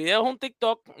video es un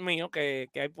TikTok mío que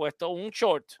hay puesto, un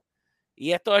short,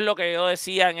 y esto es lo que yo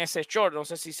decía en ese short, no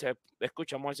sé si se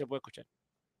escucha, a ver si se puede escuchar.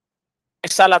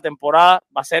 Esa la temporada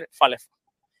va a ser Falefa.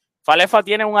 Falefa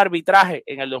tiene un arbitraje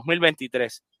en el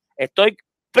 2023. Estoy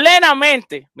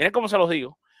plenamente, miren cómo se los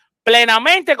digo,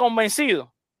 plenamente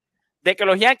convencido de que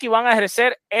los Yankees van a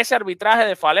ejercer ese arbitraje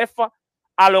de Falefa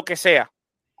a lo que sea.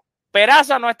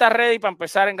 Peraza no está ready para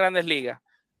empezar en Grandes Ligas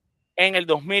en el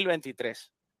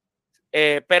 2023.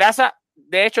 Peraza,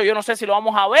 de hecho, yo no sé si lo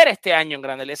vamos a ver este año en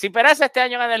Grandes Ligas. Si Peraza este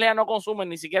año en Grandes Ligas no consume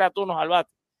ni siquiera turnos al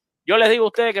bate, yo les digo a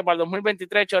ustedes que para el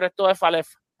 2023 esto es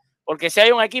Falefa. Porque si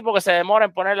hay un equipo que se demora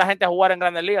en poner a la gente a jugar en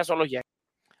Grandes Ligas, son los Yankees.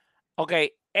 Ok,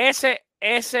 ese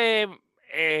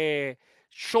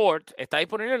short está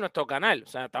disponible en nuestro canal. O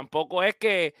sea, tampoco es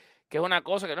que es una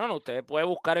cosa que no, usted puede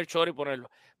buscar el short y ponerlo.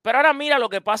 Pero ahora mira lo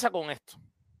que pasa con esto.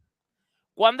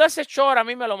 Cuando ese short a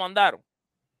mí me lo mandaron,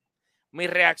 mi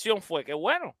reacción fue que,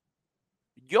 bueno,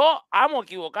 yo amo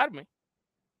equivocarme.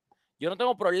 Yo no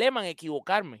tengo problema en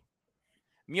equivocarme.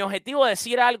 Mi objetivo de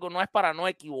decir algo no es para no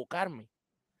equivocarme.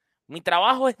 Mi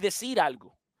trabajo es decir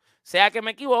algo. sea que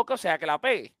me equivoque o sea que la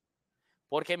pegue.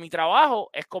 Porque mi trabajo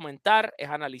es comentar, es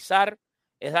analizar,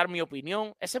 es dar mi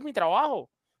opinión. Ese es mi trabajo.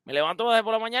 Me levanto desde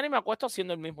por la mañana y me acuesto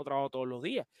haciendo el mismo trabajo todos los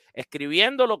días.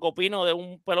 Escribiendo lo que opino de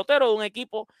un pelotero, de un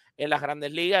equipo en las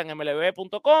grandes ligas, en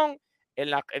mlb.com,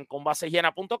 en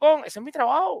conbasesllena.com. Ese es mi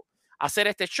trabajo. Hacer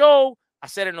este show,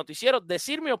 hacer el noticiero,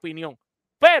 decir mi opinión.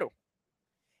 Pero,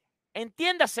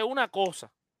 entiéndase una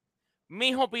cosa.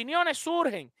 Mis opiniones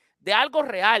surgen de algo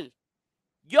real.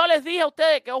 Yo les dije a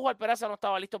ustedes que Oswald Peraza no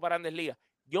estaba listo para Grandes Ligas.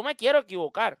 Yo me quiero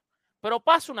equivocar, pero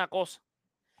pasa una cosa.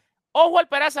 Oswald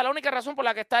Peraza, la única razón por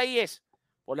la que está ahí es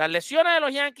por las lesiones de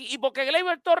los Yankees y porque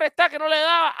Gleyber Torres está que no le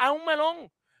da a un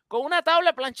melón con una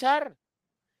tabla de planchar.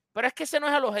 Pero es que ese no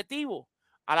es el objetivo.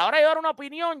 A la hora de dar una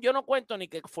opinión, yo no cuento ni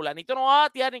que fulanito no va a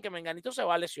batear ni que menganito se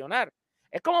va a lesionar.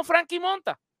 Es como Frankie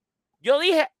Monta. Yo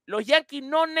dije, los Yankees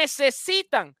no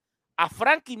necesitan a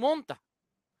Frankie Monta.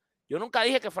 Yo nunca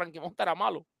dije que Frankie Monta era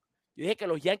malo. Yo dije que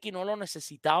los Yankees no lo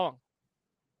necesitaban.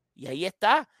 Y ahí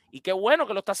está. Y qué bueno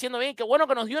que lo está haciendo bien. Qué bueno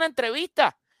que nos dio una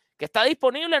entrevista que está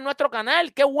disponible en nuestro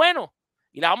canal. Qué bueno.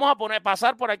 Y la vamos a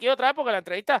pasar por aquí otra vez porque la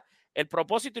entrevista, el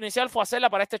propósito inicial fue hacerla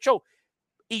para este show.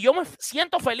 Y yo me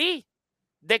siento feliz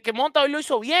de que Monta hoy lo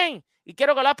hizo bien. Y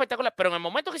quiero que lo haga espectacular. Pero en el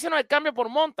momento que hicieron el cambio por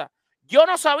Monta, yo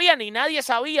no sabía ni nadie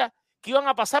sabía que iban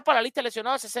a pasar para la lista de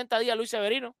lesionados de 60 días Luis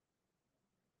Severino.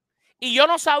 Y yo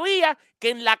no sabía que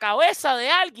en la cabeza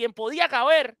de alguien podía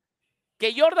caber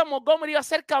que Jordan Montgomery iba a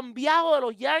ser cambiado de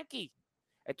los Yankees.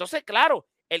 Entonces, claro,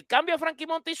 el cambio de Frankie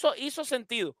Monta hizo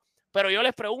sentido. Pero yo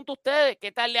les pregunto a ustedes,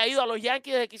 ¿qué tal le ha ido a los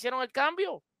Yankees desde que hicieron el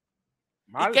cambio?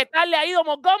 Mal. ¿Y qué tal le ha ido a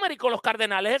Montgomery con los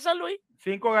Cardenales de San Luis?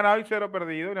 5 ganados y 0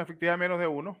 perdidos, una efectividad menos de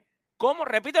 1. ¿Cómo?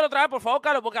 Repítelo otra vez, por favor,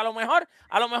 Carlos, porque a lo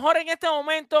mejor en este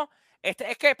momento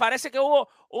es que parece que hubo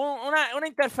una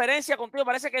interferencia contigo,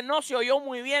 parece que no se oyó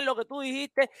muy bien lo que tú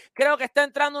dijiste, creo que está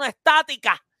entrando una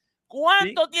estática.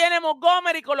 ¿Cuánto tiene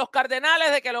Montgomery con los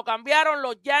Cardenales de que lo cambiaron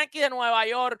los Yankees de Nueva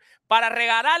York para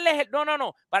regalarles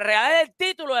para regalarles el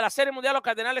título de la Serie Mundial a los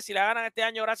Cardenales si la ganan este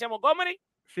año gracias a Montgomery?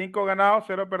 5 ganados,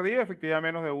 0 perdidos, efectividad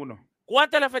menos de 1.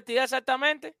 ¿Cuánto es la efectividad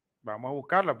exactamente? Vamos a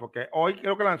buscarla porque hoy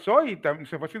creo que lanzó y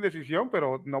se fue sin decisión,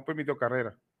 pero no permitió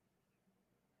carrera.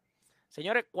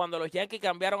 Señores, cuando los Yankees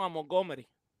cambiaron a Montgomery,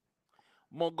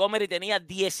 Montgomery tenía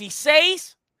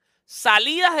 16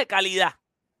 salidas de calidad.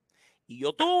 Y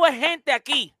yo tuve gente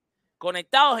aquí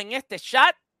conectados en este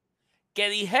chat que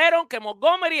dijeron que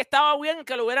Montgomery estaba bien y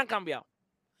que lo hubieran cambiado.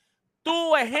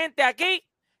 Tuve gente aquí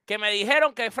que me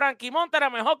dijeron que Frankie Monta era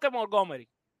mejor que Montgomery.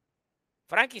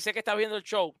 Frankie, sé que estás viendo el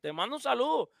show. Te mando un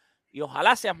saludo y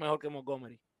ojalá seas mejor que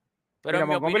Montgomery. Pero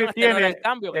mira, en mi opinión, este no era el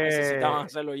cambio que necesitaban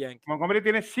hacer los Yankees. Montgomery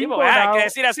tiene 5 ganados. Hay que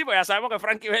decir así, porque ya sabemos que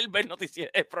Frankie ve el noticiero,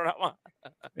 el programa.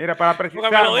 Mira, para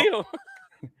precisar. Me lo dijo.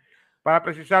 Para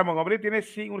precisar, Montgomery tiene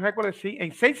un récord de 5,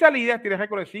 en 6 salidas tiene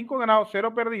récord de 5 ganados,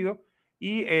 0 perdidos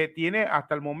y tiene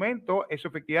hasta el momento su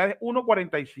efectividad de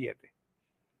 1.47.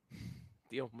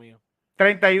 Dios mío.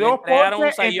 32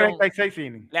 ponches en 36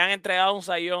 innings. Le han entregado un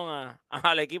sayón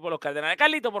al equipo de los Cardenales.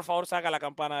 Carlito, por favor, saca la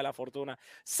campana de la fortuna.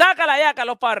 Sácala ya,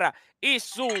 Carlos Parra. Y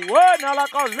suena la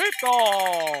Carlito.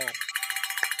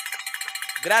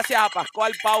 Gracias a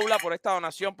Pascual Paula por esta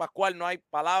donación. Pascual, no hay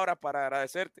palabras para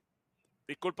agradecerte.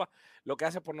 Disculpa lo que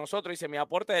hace por nosotros. Dice, mi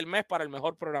aporte del mes para el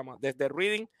mejor programa desde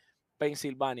Reading,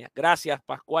 Pensilvania. Gracias,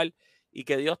 Pascual. Y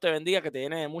que Dios te bendiga, que te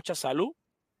llene de mucha salud.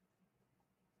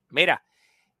 Mira,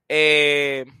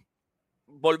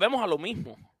 volvemos a lo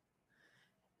mismo.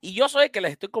 Y yo soy el que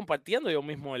les estoy compartiendo yo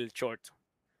mismo el short.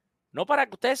 No para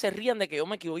que ustedes se rían de que yo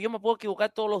me equivoque. Yo me puedo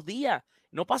equivocar todos los días.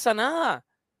 No pasa nada.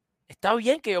 Está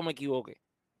bien que yo me equivoque.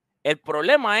 El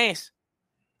problema es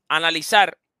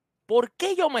analizar por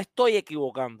qué yo me estoy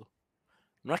equivocando.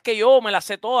 No es que yo me la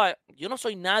sé toda. Yo no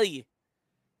soy nadie.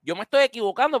 Yo me estoy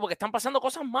equivocando porque están pasando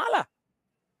cosas malas.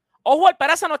 Oswald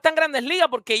Peraza no está en Grandes Ligas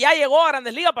porque ya llegó a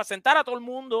Grandes Ligas para sentar a todo el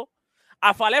mundo.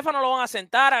 A Falefa no lo van a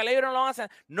sentar, a Gleyber no lo van a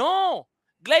sentar. No,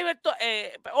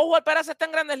 Oswald Peraza está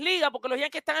en Grandes Ligas porque los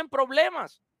Yankees están en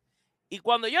problemas. Y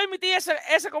cuando yo emití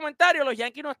ese comentario, los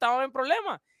Yankees no estaban en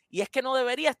problemas. Y es que no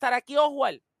debería estar aquí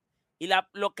Oswald. Y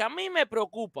lo que a mí me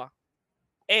preocupa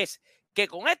es que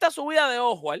con esta subida de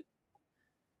Oswald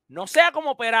no sea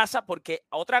como Peraza, porque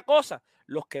otra cosa,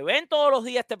 los que ven todos los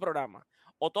días este programa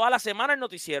o toda la semana el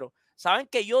noticiero, saben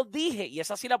que yo dije, y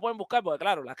esa sí la pueden buscar, porque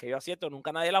claro, las que yo acierto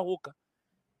nunca nadie las busca.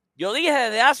 Yo dije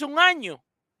desde hace un año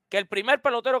que el primer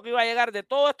pelotero que iba a llegar de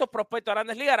todos estos prospectos a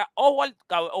Grandes Ligas era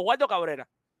Oswaldo Cabrera.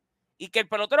 Y que el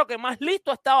pelotero que más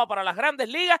listo estaba para las Grandes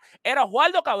Ligas era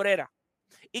Oswaldo Cabrera.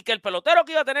 Y que el pelotero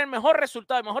que iba a tener mejor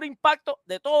resultado y mejor impacto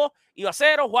de todos iba a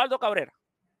ser Oswaldo Cabrera.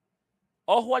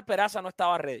 Oswald Peraza no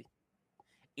estaba ready.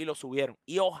 y lo subieron.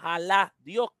 Y ojalá,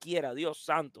 Dios quiera, Dios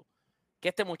santo, que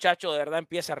este muchacho de verdad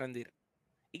empiece a rendir.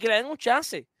 Y que le den un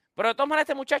chance. Pero de todas maneras,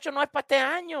 este muchacho no es para este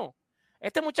año.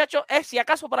 Este muchacho es, si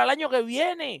acaso, para el año que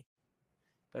viene.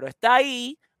 Pero está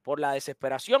ahí por la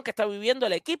desesperación que está viviendo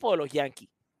el equipo de los Yankees.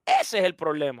 Ese es el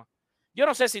problema. Yo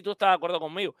no sé si tú estás de acuerdo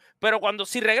conmigo, pero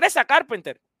si regresa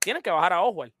Carpenter, tienen que bajar a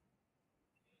Oswald.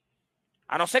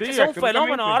 A no ser que sea un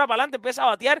fenómeno, ahora para adelante empieza a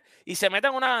batear y se meta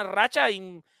en una racha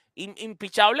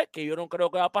impichable, que yo no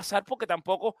creo que va a pasar, porque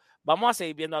tampoco vamos a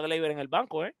seguir viendo a Gleyber en el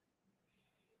banco, ¿eh?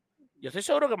 Yo estoy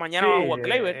seguro que mañana va a jugar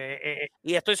Gleyber.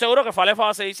 Y estoy seguro que Falefa va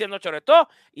a seguir siendo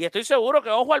shortstop. Y estoy seguro que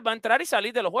Oswald va a entrar y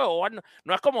salir de los juegos.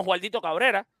 No es como Oswaldito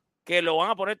Cabrera, que lo van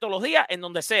a poner todos los días en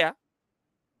donde sea.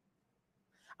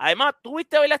 Además, ¿tú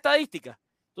viste hoy la estadística?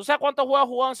 ¿Tú sabes cuántos juegos ha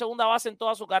jugado en segunda base en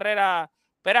toda su carrera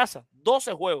Peraza?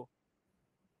 12 juegos.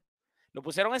 Lo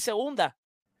pusieron en segunda.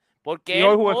 Porque él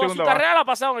toda su carrera la ha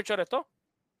pasado en el shortstop.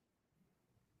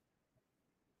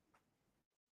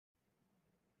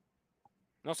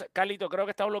 No sé, Carlito, creo que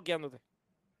está bloqueándote.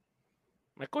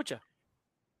 ¿Me escuchas?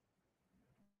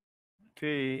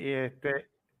 Sí,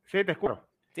 sí, te escucho.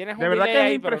 ¿Tienes un de verdad que es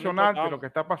ahí, impresionante lo que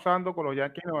está pasando con los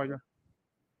Yankees de Nueva York.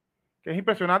 Que es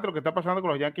impresionante lo que está pasando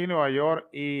con los Yankees de Nueva York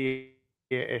y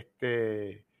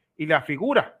la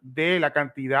figura de la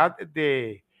cantidad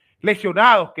de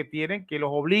lesionados que tienen, que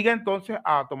los obliga entonces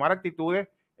a tomar actitudes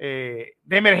de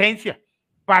emergencia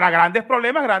para grandes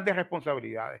problemas, grandes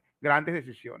responsabilidades, grandes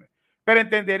decisiones. Pero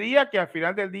entendería que al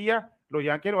final del día los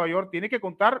Yankees de Nueva York tienen que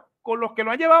contar con los que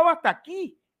lo han llevado hasta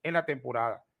aquí en la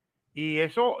temporada. Y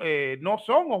eso no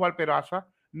son Oswald Peraza,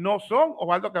 no son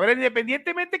Osvaldo Cabrera,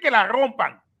 independientemente que la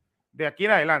rompan de aquí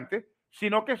en adelante,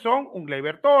 sino que son un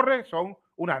Gleyber Torres, son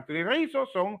un Anthony Rizzo,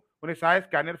 son un Isaiah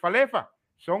Scanner Falefa,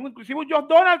 son inclusive un Josh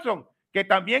Donaldson, que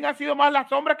también ha sido más la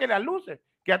sombra que las luces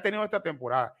que ha tenido esta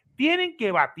temporada. Tienen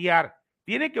que batear,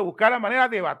 tienen que buscar la manera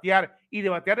de batear y de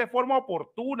batear de forma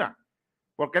oportuna,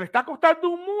 porque le está costando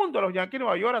un mundo a los Yankees de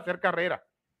Nueva York hacer carreras.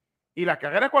 Y las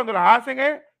carreras cuando las hacen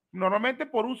es normalmente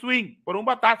por un swing, por un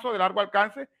batazo de largo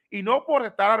alcance y no por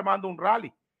estar armando un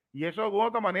rally. Y eso de alguna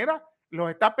otra manera los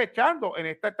está pechando en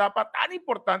esta etapa tan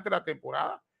importante de la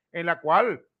temporada, en la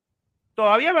cual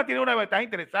todavía va a tener una ventaja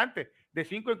interesante de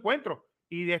 5 encuentros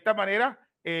y de esta manera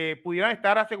pudieran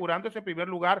estar asegurando ese primer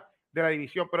lugar de la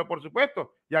división. Pero por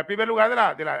supuesto, ya el primer lugar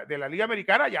de la Liga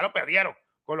Americana ya lo perdieron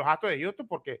con los Astros de Houston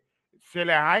porque se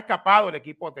les ha escapado el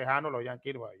equipo tejano, los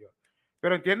Yankees de Nueva York.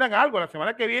 Pero entiendan algo, la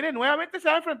semana que viene nuevamente se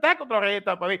va a enfrentar contra los Reyes de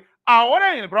Tampa Bay.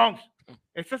 Ahora en el Bronx.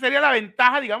 Esa sería la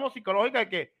ventaja, digamos, psicológica de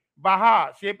que vas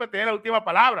a siempre tener la última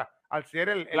palabra al ser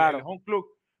el home club.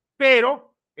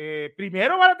 Pero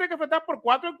primero van a tener que enfrentar por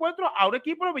 4 encuentros a un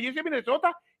equipo de los Mellizos de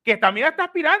Minnesota que también está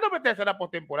aspirando a meterse a la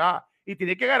postemporada y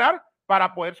tiene que ganar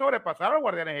para poder sobrepasar a los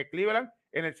Guardianes de Cleveland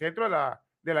en el centro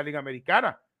de la Liga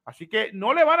Americana. Así que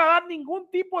no le van a dar ningún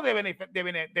tipo de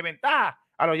ventaja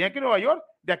a los Yankees de Nueva York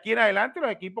de aquí en adelante, los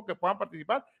equipos que puedan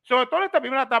participar, sobre todo en esta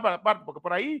primera etapa, porque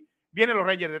por ahí vienen los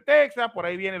Rangers de Texas, por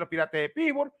ahí vienen los Pirates de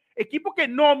Pittsburgh, equipos que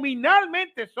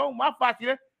nominalmente son más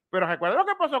fáciles, pero recuerda lo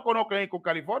que pasó con Oakland y con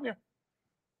California.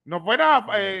 No fue nada,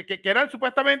 que eran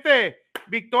supuestamente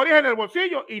victorias en el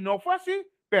bolsillo, y no fue así.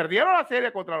 Perdieron la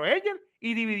serie contra los Angels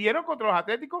y dividieron contra los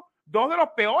Atléticos, dos de los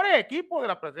peores equipos de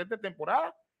la presente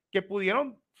temporada que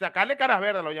pudieron sacarle caras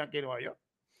verdes a los Yankees de Nueva York.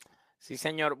 Sí,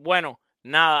 señor. Bueno,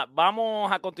 nada,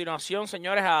 vamos a continuación,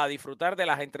 señores, a disfrutar de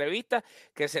las entrevistas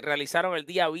que se realizaron el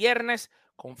día viernes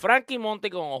con Frankie Monte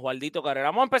y con Oswaldito Cabrera.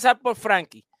 Vamos a empezar por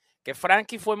Frankie, que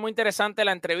Frankie fue muy interesante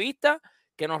la entrevista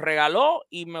que nos regaló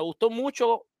y me gustó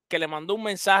mucho que le mandó un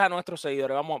mensaje a nuestros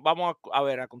seguidores. Vamos a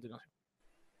ver a continuación.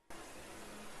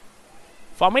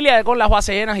 Familia de Con las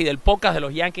Bases Llenas y del podcast de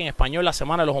los Yankees en español, la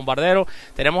semana de los bombarderos.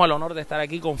 Tenemos el honor de estar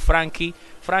aquí con Frankie.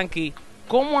 Frankie,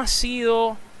 ¿cómo ha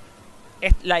sido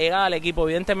la llegada al equipo?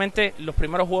 Evidentemente los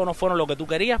primeros juegos no fueron lo que tú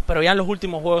querías, pero ya en los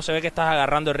últimos juegos se ve que estás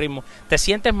agarrando el ritmo. ¿Te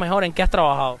sientes mejor? ¿En qué has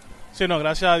trabajado? Sí, no,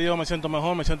 gracias a Dios me siento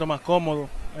mejor, me siento más cómodo,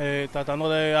 tratando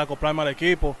de acoplarme al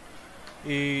equipo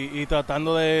y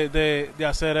tratando de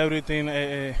hacer everything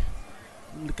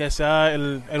que sea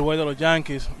el way de los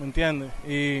Yankees, ¿me entiendes?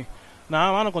 Y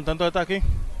nada, mano, contento de estar aquí.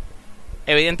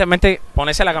 Evidentemente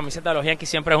ponerse la camiseta de los Yankees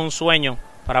siempre es un sueño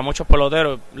para muchos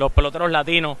peloteros. Los peloteros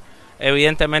latinos,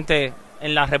 evidentemente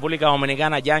en la República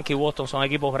Dominicana, Yankees y Boston son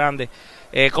equipos grandes.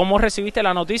 ¿Cómo recibiste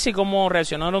la noticia y cómo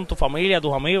reaccionaron tu familia,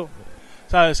 tus amigos?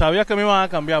 ¿Sabes? Sabía que me iban a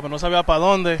cambiar, pero no sabía para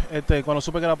dónde. Cuando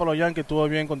supe que era para los Yankees estuve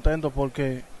bien contento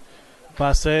porque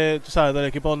pasé, tú sabes, del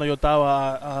equipo donde yo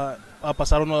estaba a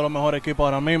pasar uno de los mejores equipos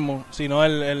ahora mismo, sino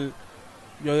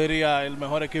yo diría el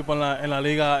mejor equipo en la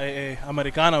liga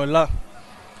americana, ¿verdad?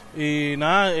 y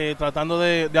nada, tratando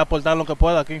de aportar lo que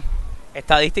pueda aquí.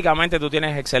 Estadísticamente tú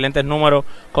tienes excelentes números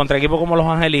contra equipos como los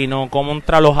Angelinos,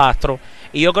 contra los Astros,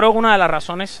 y yo creo que una de las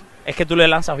razones es que tú le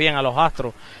lanzas bien a los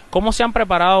Astros. ¿Cómo se han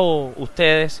preparado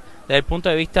ustedes desde el punto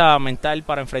de vista mental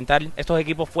para enfrentar estos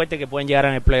equipos fuertes que pueden llegar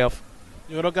en el playoff?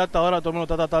 Yo creo que hasta ahora todo el mundo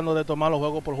está tratando de tomar los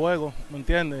juegos por juego, ¿me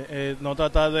entiendes? No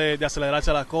tratar de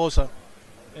acelerarse las cosas.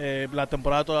 La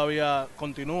temporada todavía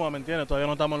continúa, ¿me entiendes? Todavía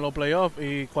no estamos en los playoffs,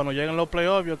 y cuando lleguen los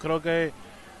playoffs yo creo que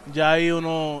ya ahí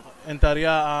uno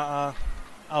entraría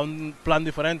a un plan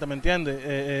diferente, ¿me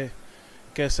entiendes?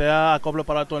 Que sea acople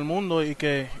para todo el mundo y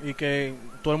que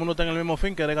todo el mundo tenga el mismo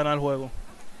fin, que es ganar el juego.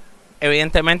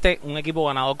 Evidentemente, un equipo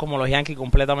ganador como los Yankees,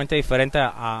 completamente diferente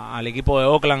al equipo de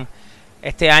Oakland.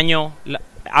 Este año,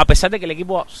 a pesar de que el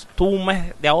equipo tuvo un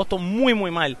mes de agosto muy,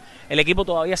 muy mal, el equipo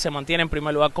todavía se mantiene en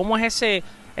primer lugar. ¿Cómo es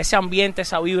ese ambiente,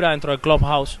 esa vibra dentro del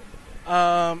clubhouse?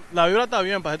 La vibra está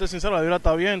bien, para ser sincero, la vibra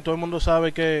está bien. Todo el mundo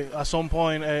sabe que a some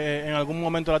point, en algún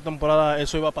momento de la temporada,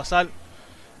 eso iba a pasar.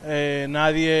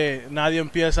 Nadie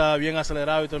empieza bien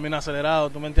acelerado y termina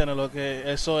acelerado, ¿tú me entiendes?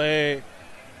 Eso es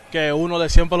que uno de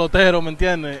 100 peloteros, ¿me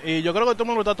entiendes? Y yo creo que todo el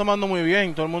mundo lo está tomando muy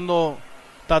bien. Todo el mundo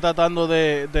está tratando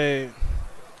de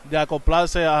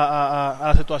acoplarse a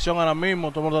la situación ahora mismo.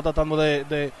 Todo el mundo está tratando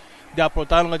de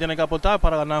aportar lo que tiene que aportar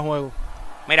para ganar el juego.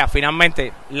 Mira,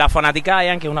 finalmente, la fanaticada de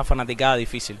Yankee es una fanaticada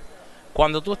difícil.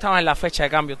 Cuando tú estabas en la fecha de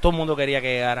cambio, todo el mundo quería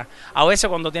que llegara. A veces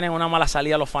cuando tienen una mala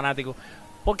salida los fanáticos,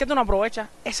 ¿por qué tú no aprovechas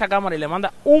esa cámara y le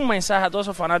mandas un mensaje a todos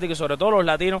esos fanáticos, sobre todo los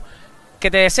latinos,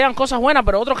 que te desean cosas buenas,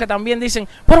 pero otros que también dicen,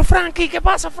 pero Frankie, ¿qué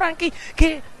pasa, Frankie?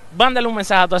 Mándale un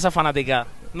mensaje a toda esa fanaticada.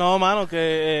 No, mano,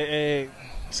 que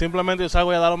simplemente yo salgo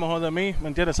a dar lo mejor de mí, ¿me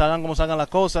entiendes? Salgan como salgan las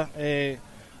cosas.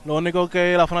 Lo único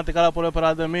que la fanaticada puede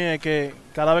esperar de mí es que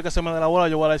cada vez que se me dé la bola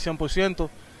yo voy a dar el 100%,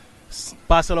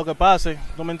 pase lo que pase,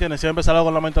 ¿tú me entiendes? Siempre salgo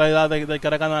con la mentalidad de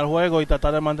querer ganar el juego y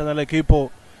tratar de mantener el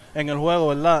equipo en el juego,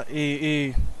 ¿verdad?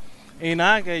 Y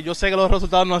nada, que yo sé que los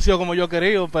resultados no han sido como yo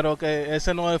quería, pero que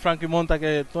ese no es Frankie Monta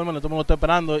que todo el mundo está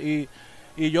esperando, y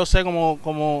yo sé como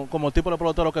tipo de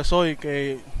pelotero que soy,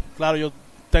 que claro, yo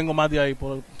tengo más de ahí,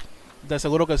 de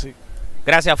seguro que sí.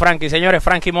 Gracias, Frankie. Señores,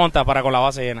 Frankie Monta para Con la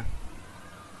Base Llena.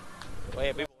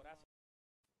 Oye, Pipo, gracias.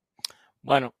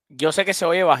 Bueno, yo sé que se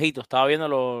oye bajito, estaba viendo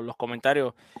los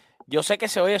comentarios. Yo sé que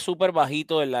se oye súper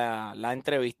bajito en la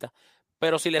entrevista,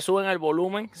 pero si le suben el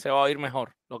volumen se va a oír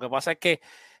mejor. Lo que pasa es que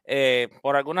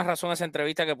por alguna razón esa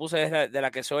entrevista que puse es de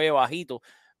la que se oye bajito.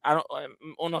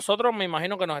 Nosotros me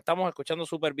imagino que nos estamos escuchando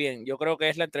súper bien. Yo creo que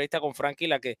es la entrevista con Frankie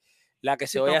la que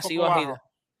se oye así bajita.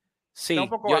 Sí,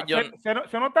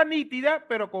 se nota nítida,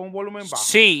 pero con un volumen bajo.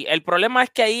 Sí, el problema es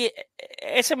que ahí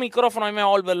ese micrófono a mí me va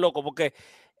a volver loco, porque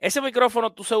ese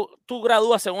micrófono tú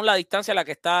gradúas según la distancia a la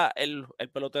que está el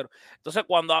pelotero. Entonces,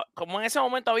 como en ese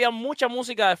momento había mucha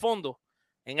música de fondo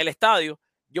en el estadio,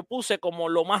 yo puse como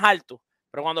lo más alto,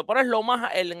 pero cuando pones lo más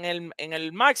en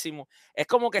el máximo, es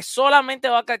como que solamente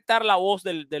va a captar la voz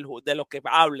de los que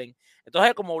hablen.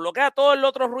 Entonces, como bloquea todo el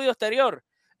otro ruido exterior,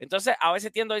 entonces a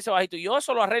veces tiendo a irse bajito. Y yo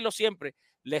eso lo arreglo siempre.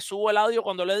 Le subo el audio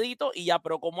cuando lo edito y ya,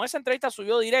 pero como esa entrevista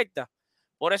subió directa,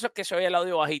 por eso es que se oye el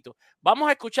audio bajito. Vamos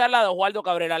a escuchar la de Oswaldo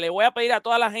Cabrera. Le voy a pedir a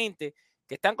toda la gente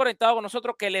que están conectados con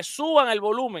nosotros que le suban el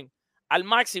volumen al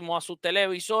máximo a sus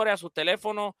televisores, a sus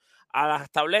teléfonos, a las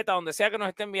tabletas, donde sea que nos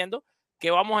estén viendo, que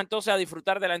vamos entonces a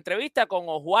disfrutar de la entrevista con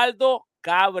Oswaldo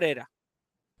Cabrera.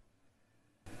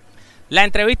 La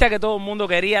entrevista que todo el mundo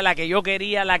quería, la que yo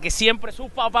quería, la que siempre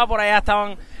sus papás por allá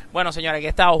estaban. Bueno, señores, aquí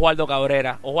está Oswaldo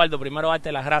Cabrera. Oswaldo, primero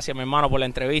darte las gracias, mi hermano, por la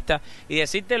entrevista y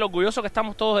decirte lo orgulloso que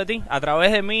estamos todos de ti, a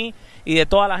través de mí y de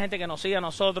toda la gente que nos sigue a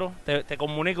nosotros. Te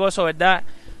comunico eso, ¿verdad?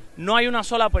 No hay una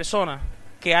sola persona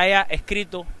que haya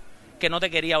escrito que no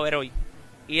te quería ver hoy.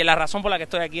 Y la razón por la que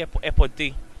estoy aquí es por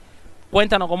ti.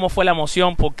 Cuéntanos cómo fue la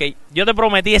emoción, porque yo te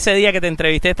prometí ese día que te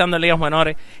entrevisté estando en Ligas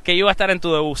Menores que yo iba a estar en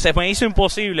tu debut. Se me hizo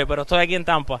imposible, pero estoy aquí en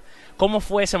Tampa. ¿Cómo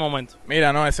fue ese momento?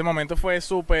 Mira, no, ese momento fue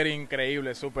súper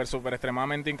increíble, súper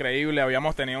extremadamente increíble.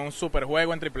 Habíamos tenido un súper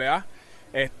juego en AAA.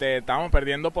 Estábamos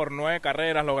perdiendo por 9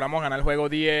 carreras, logramos ganar el juego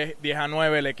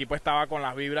 10-9. El equipo estaba con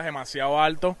las vibras demasiado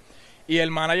alto. Y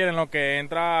el manager, en lo que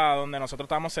entra, donde nosotros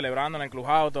estábamos celebrando, en el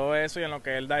clubhouse, todo eso, y en lo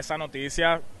que él da esa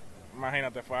noticia,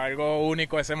 imagínate, fue algo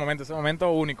único ese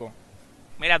momento único.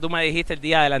 Mira, tú me dijiste el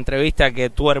día de la entrevista que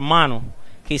tu hermano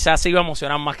quizás se iba a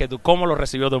emocionar más que tú. ¿Cómo lo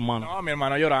recibió tu hermano? No, mi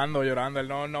hermano llorando. Él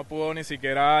no pudo ni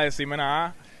siquiera decirme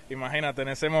nada. Imagínate, en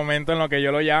ese momento en lo que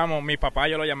yo lo llamo, mi papá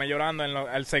yo lo llamé llorando.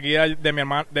 Al seguir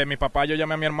de mi papá yo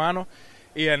llamé a mi hermano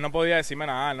y él no podía decirme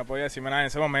nada. En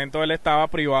ese momento él estaba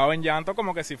privado en llanto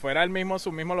como que si fuera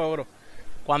su mismo logro.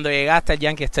 Cuando llegaste al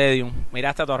Yankee Stadium,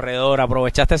 miraste a tu alrededor,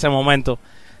 aprovechaste ese momento.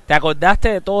 ¿Te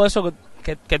acordaste de todo eso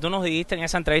que tú nos dijiste en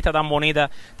esa entrevista tan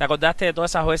bonita? ¿Te acordaste de todas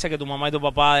esas veces que tu mamá y tu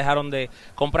papá dejaron de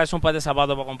comprarse un par de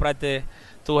zapatos para comprarte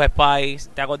tus Spice?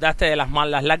 ¿Te acordaste de las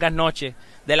largas noches,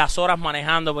 de las horas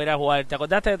manejando para ir a jugar? ¿Te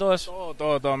acordaste de todo eso?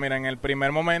 Todo. Mira, en el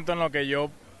primer momento en lo que yo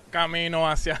camino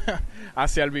hacia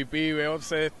el VP, veo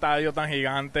ese estadio tan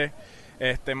gigante,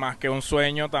 más que un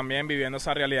sueño también, viviendo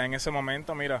esa realidad en ese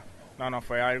momento, mira, no,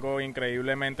 fue algo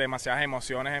increíblemente, demasiadas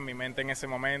emociones en mi mente en ese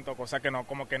momento, cosa que no,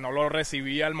 como que no lo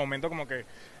recibía al momento, como que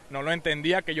no lo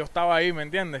entendía que yo estaba ahí, ¿me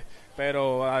entiendes?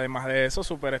 Pero además de eso,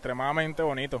 súper extremadamente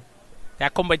bonito. Te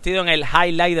has convertido en el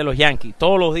highlight de los Yankees.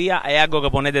 Todos los días hay algo que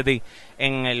poner de ti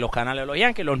en los canales de los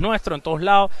Yankees, los nuestros, en todos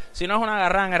lados. Si no es una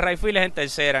agarrada en el right field, es en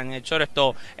tercera, en el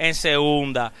shortstop, en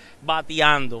segunda,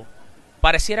 bateando.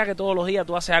 Pareciera que todos los días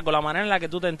tú haces algo. La manera en la que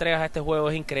tú te entregas a este juego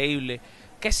es increíble.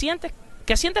 ¿Qué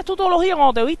sientes tú todos los días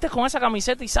cuando te vistes con esa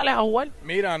camiseta y sales a jugar?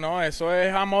 Mira, no, eso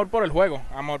es amor por el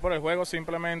juego,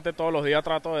 simplemente todos los días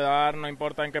trato de dar, no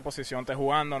importa en qué posición esté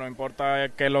jugando, no importa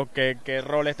qué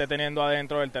rol esté teniendo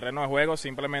adentro del terreno de juego,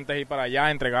 simplemente es ir para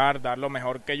allá, entregar, dar lo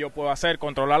mejor que yo puedo hacer,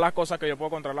 controlar las cosas que yo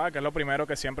puedo controlar, que es lo primero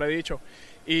que siempre he dicho,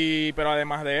 pero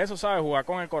además de eso, ¿sabes? Jugar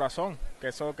con el corazón, que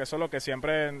eso es lo que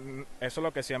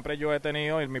siempre yo he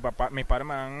tenido y mis padres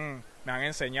me han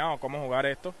enseñado cómo jugar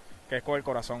esto, que es con el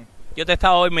corazón. Yo te he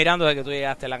estado hoy mirando desde que tú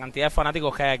llegaste, la cantidad de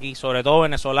fanáticos que hay aquí, sobre todo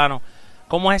venezolanos.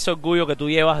 ¿Cómo es ese orgullo que tú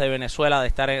llevas de Venezuela de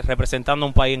estar representando a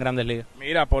un país en Grandes Ligas?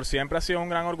 Mira, por siempre ha sido un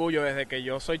gran orgullo desde que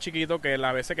yo soy chiquito, que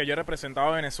las veces que yo he representado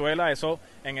a Venezuela,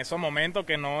 en esos momentos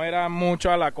que no era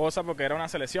mucho la cosa porque era una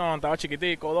selección, estaba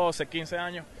chiquitico, 12, 15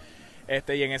 años,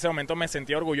 y en ese momento me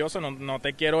sentí orgulloso, no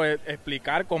te quiero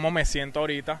explicar cómo me siento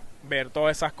ahorita, ver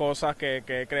todas esas cosas que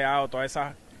he creado, toda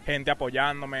esa gente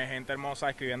apoyándome, gente hermosa,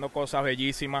 escribiendo cosas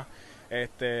bellísimas,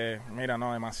 mira,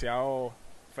 no, demasiado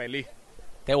feliz.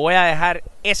 Te voy a dejar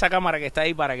esa cámara que está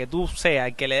ahí para que tú seas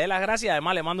el que le dé las gracias.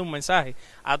 Además, le mando un mensaje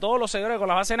a todos los seguidores con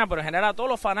la Bacena, pero en general a todos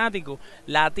los fanáticos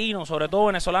latinos, sobre todo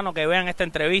venezolanos, que vean esta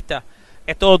entrevista.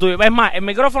 Es todo tuyo. Es más, el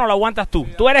micrófono lo aguantas tú.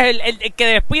 Tú eres el que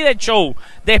despide el show.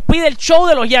 Despide el show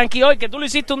de los Yankees hoy, que tú lo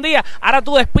hiciste un día. Ahora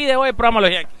tú despides hoy el programa de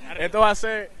los Yankees. Esto va a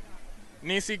ser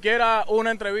ni siquiera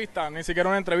una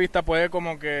entrevista puede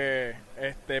como que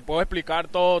puedo explicar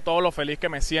todo lo feliz que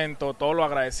me siento, todo lo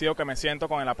agradecido que me siento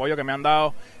con el apoyo que me han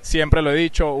dado. Siempre lo he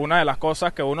dicho, una de las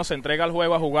cosas que uno se entrega al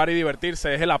juego a jugar y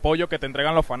divertirse es el apoyo que te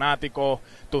entregan los fanáticos,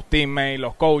 tus teammates,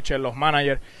 los coaches, los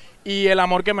managers. Y el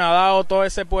amor que me ha dado todo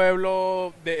ese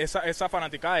pueblo, de esa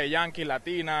fanaticada de Yankees,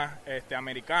 latina,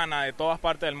 americana, de todas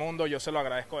partes del mundo, yo se lo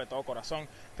agradezco de todo corazón.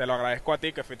 Te lo agradezco a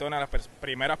ti, que fuiste una de las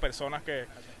primeras personas que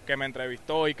me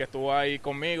entrevistó y que estuvo ahí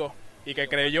conmigo y que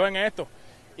creyó en esto.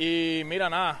 Y mira,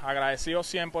 nada, agradecido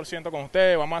 100% con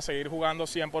ustedes, vamos a seguir jugando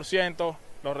 100%.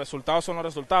 Los resultados son los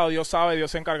resultados, Dios sabe, Dios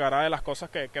se encargará de las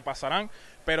cosas que pasarán,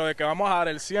 pero de que vamos a dar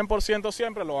el 100%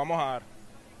 siempre, lo vamos a dar.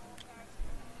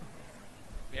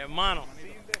 Mi hermano.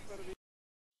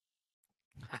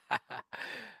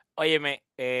 Óyeme,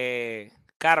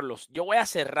 Carlos, yo voy a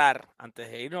cerrar antes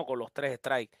de irnos con los 3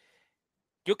 strikes.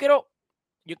 Yo quiero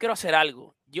hacer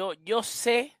algo. Yo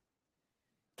sé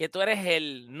que tú eres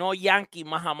el no yankee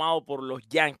más amado por los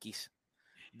Yankees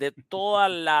de toda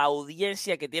la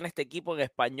audiencia que tiene este equipo en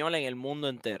español en el mundo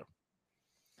entero.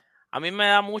 A mí me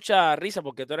da mucha risa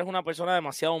porque tú eres una persona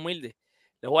demasiado humilde.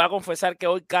 Les voy a confesar que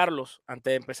hoy Carlos,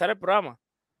 antes de empezar el programa,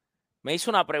 me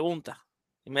hizo una pregunta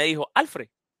y me dijo: Alfred,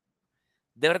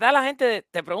 ¿de verdad la gente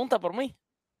te pregunta por mí?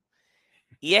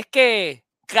 Y es que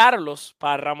Carlos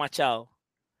Parra Machado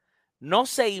no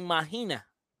se imagina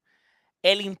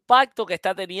el impacto que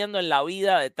está teniendo en la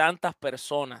vida de tantas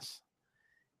personas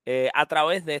a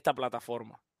través de esta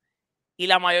plataforma. Y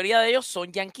la mayoría de ellos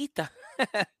son yanquistas.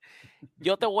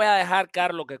 Yo te voy a dejar,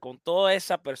 Carlos, que con toda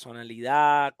esa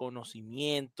personalidad,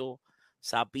 conocimiento,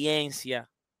 sapiencia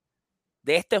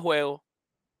de este juego,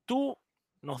 tú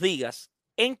nos digas,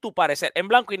 en tu parecer, en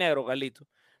blanco y negro, Carlito,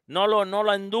 no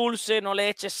lo endulce, no le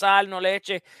eches sal, no le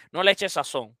eches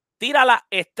sazón. Tira la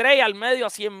estrella al medio a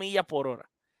 100 millas por hora.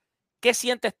 ¿Qué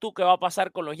sientes tú que va a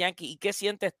pasar con los Yankees y qué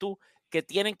sientes tú que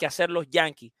tienen que hacer los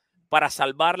Yankees para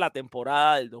salvar la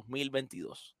temporada del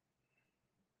 2022?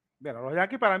 Bueno, los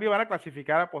Yankees para mí van a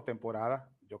clasificar a postemporada.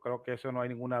 Yo creo que eso no hay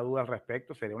ninguna duda al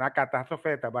respecto. Sería una catástrofe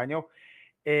de tamaño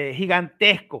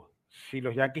gigantesco si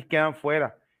los Yankees quedan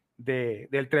fuera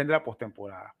del tren de la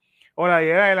postemporada. Ahora, de ahí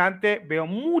en adelante veo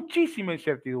muchísima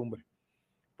incertidumbre.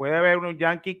 Puede haber unos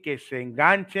Yankees que se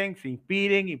enganchen, se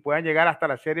inspiren y puedan llegar hasta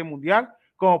la Serie Mundial,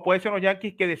 como puede ser unos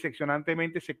Yankees que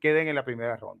decepcionantemente se queden en la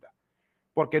primera ronda.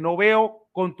 Porque no veo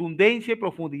contundencia y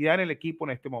profundidad en el equipo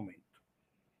en este momento.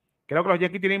 Creo que los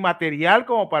Yankees tienen material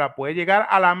como para poder llegar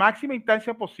a la máxima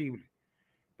instancia posible.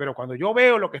 Pero cuando yo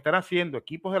veo lo que están haciendo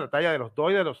equipos de la talla de los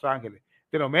Dodgers de Los Ángeles,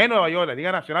 de los Mets de Nueva York, la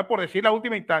Liga Nacional, por decir la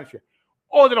última instancia,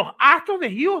 o de los Astros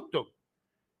de Houston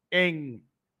en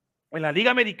la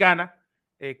Liga Americana,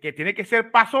 que tiene que ser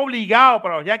paso obligado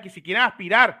para los Yankees si quieren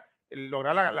aspirar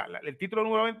lograr el título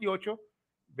número 28,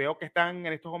 veo que están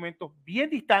en estos momentos bien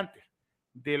distantes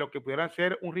de lo que pudieran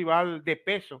ser un rival de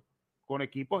peso con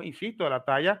equipos, insisto, de la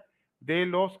talla de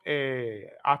los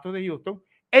Astros de Houston,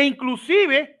 e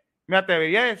inclusive me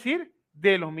atrevería a decir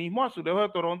de los mismos Azulejos de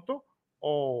Toronto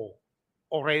o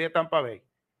Reyes de Tampa Bay.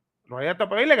 Los Reyes de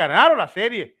Tampa Bay le ganaron la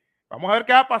serie. Vamos a ver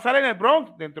qué va a pasar en el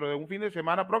Bronx dentro de un fin de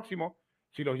semana próximo.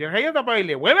 Si los Reyes de Tampa Bay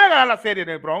le vuelven a ganar la serie en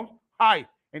el Bronx, ¡ay!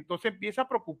 Entonces empieza a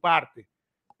preocuparte,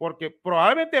 porque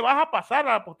probablemente vas a pasar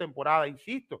a la postemporada,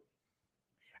 insisto.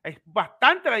 Es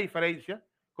bastante la diferencia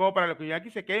como para que los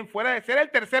Yankees se queden fuera de ser el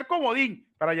tercer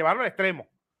comodín para llevarlo al extremo.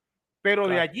 Pero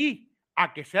claro, de allí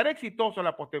a que sean exitosos en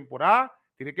la postemporada,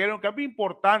 tiene que haber un cambio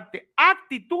importante,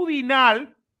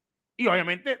 actitudinal y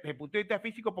obviamente desde el punto de vista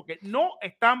físico, porque no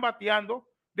están bateando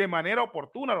de manera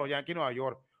oportuna los Yankees de Nueva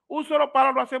York. Un solo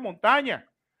palo lo hace montaña.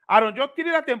 Aaron Judge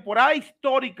tiene la temporada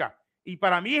histórica y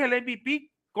para mí es el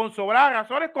MVP con sobradas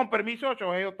razones, con permiso de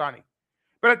Shohei Ohtani.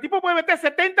 Pero el tipo puede meter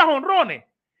 70 jonrones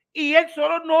y él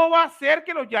solo no va a hacer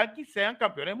que los Yankees sean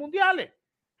campeones mundiales.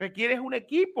 Requiere un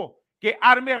equipo que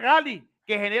arme rally,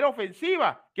 que genere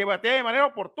ofensiva, que batee de manera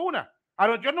oportuna.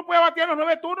 Aaron Judge no puede batear los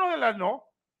 9 turnos de las no.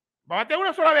 Va a batear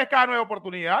una sola vez cada 9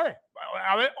 oportunidades.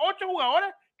 A ver, 8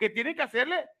 jugadores que tienen que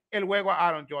hacerle el juego a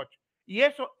Aaron Judge. Y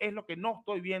eso es lo que no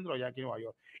estoy viendo allá aquí en Nueva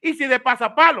York. Y si de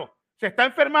pasapalo se está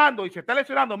enfermando y se está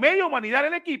lesionando media humanidad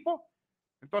en el equipo,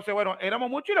 entonces, bueno, éramos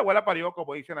muchos y la abuela parió,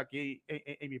 como dicen aquí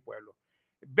en mi pueblo.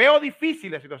 Veo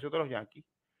difícil la situación de los Yankees.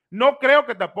 No creo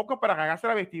que tampoco para ganarse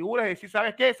la vestidura y decir,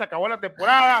 ¿sabes qué? Se acabó la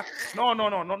temporada.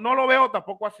 No lo veo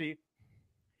tampoco así.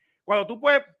 Cuando tú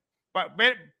puedes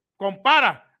ver,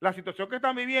 compara la situación que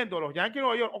están viviendo los Yankees de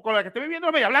Nueva York o con la que están viviendo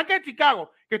los Medias Blancas de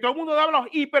Chicago, que todo el mundo daba los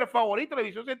hiper favoritos de la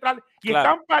división central y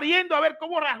claro, están pariendo a ver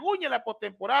cómo rasguña la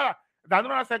postemporada,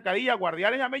 dándole una zancadilla a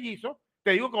Guardianes y a Mellizos.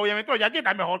 Te digo que obviamente los Yankees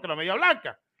están mejor que los Medias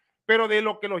Blancas, pero de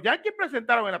lo que los Yankees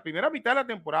presentaron en la primera mitad de la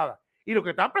temporada y lo que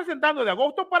están presentando de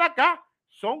agosto para acá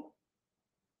son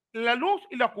la luz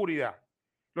y la oscuridad.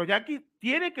 Los Yankees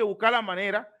tienen que buscar la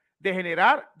manera de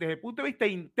generar desde el punto de vista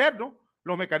interno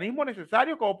los mecanismos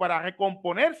necesarios como para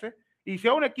recomponerse y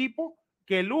sea un equipo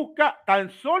que luzca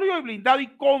tan sólido y blindado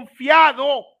y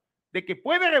confiado de que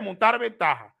puede remontar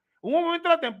ventaja. Hubo un momento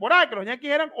de la temporada que los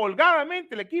Yankees eran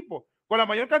holgadamente el equipo con la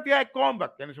mayor cantidad de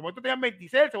comeback, que en ese momento tenían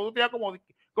 26, el segundo tenía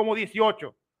como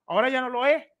 18. Ahora ya no lo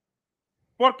es,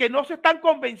 porque no se están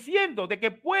convenciendo de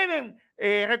que pueden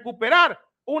recuperar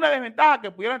una desventaja que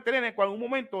pudieran tener en algún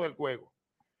momento del juego.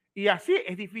 Y así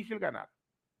es difícil ganar.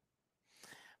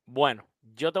 Bueno,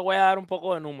 yo te voy a dar un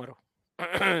poco de números.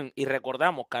 Y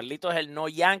recordamos, Carlito es el no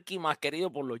Yankee más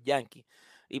querido por los Yankees.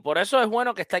 Y por eso es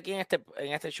bueno que está aquí en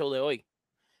este show de hoy.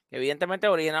 Evidentemente,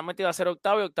 originalmente iba a ser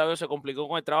Octavio. Octavio se complicó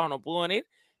con el trabajo, no pudo venir.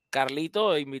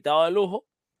 Carlito, invitado de lujo,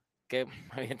 que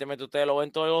evidentemente ustedes lo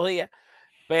ven todos los días.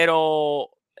 Pero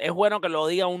es bueno que lo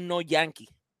diga un no Yankee,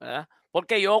 ¿verdad?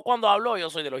 Porque yo cuando hablo, yo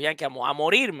soy de los Yankees a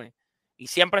morirme. Y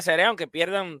siempre seré, aunque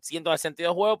pierdan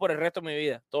 162 juegos por el resto de mi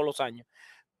vida, todos los años.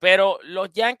 Pero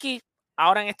los Yankees,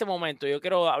 ahora en este momento, yo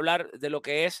quiero hablar de lo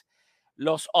que es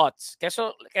los odds. ¿Qué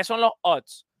son los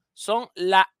odds? Son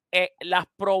las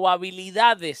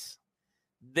probabilidades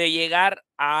de llegar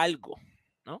a algo,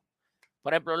 ¿no?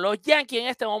 Por ejemplo, los Yankees en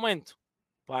este momento,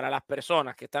 para las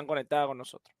personas que están conectadas con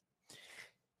nosotros,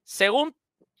 según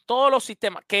todos los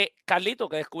sistemas, que Carlito,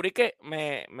 que descubrí que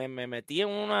me metí en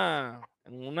una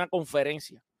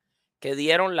conferencia que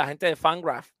dieron la gente de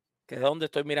Fangraph, que es donde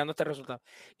estoy mirando este resultado.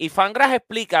 Y Fangraph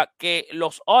explica que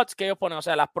los odds que ellos ponen, o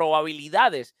sea, las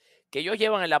probabilidades que ellos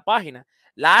llevan en la página,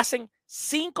 la hacen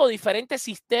 5 diferentes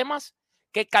sistemas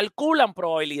que calculan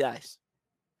probabilidades.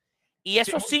 Y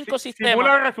esos 5 sistemas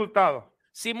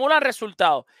simulan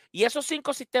resultados. Y esos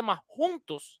 5 sistemas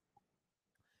juntos,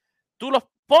 tú los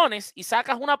pones y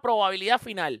sacas una probabilidad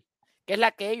final, que es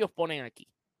la que ellos ponen aquí.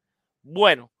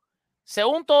 Bueno,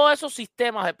 según todos esos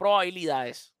sistemas de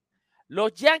probabilidades,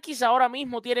 los Yankees ahora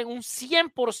mismo tienen un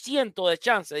 100% de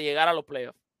chance de llegar a los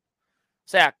playoffs. O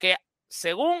sea, que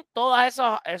según toda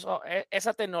esa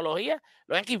tecnología,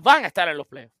 los Yankees van a estar en los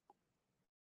playoffs.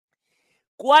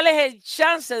 ¿Cuál es el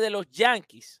chance de los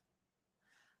Yankees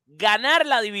ganar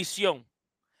la división?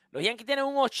 Los Yankees tienen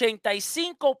un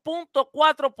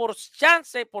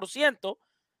 85.4%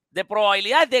 de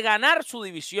probabilidad de ganar su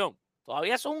división.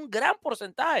 Todavía son un gran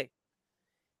porcentaje.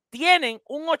 tienen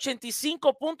un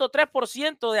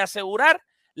 85.3% de asegurar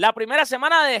la primera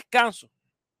semana de descanso.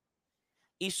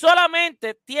 Y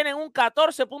solamente tienen un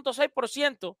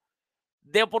 14.6%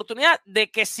 de oportunidad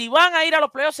de que si van a ir a los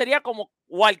playoffs sería como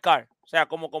wild card, o sea,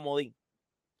 como comodín.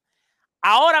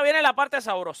 Ahora viene la parte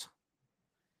sabrosa.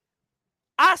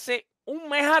 Hace un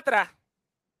mes atrás,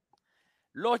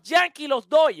 los Yankees y los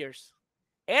Dodgers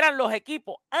eran los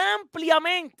equipos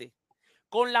ampliamente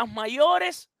con las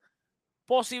mayores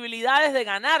posibilidades de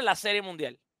ganar la Serie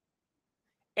Mundial.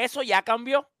 Eso ya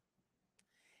cambió.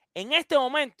 En este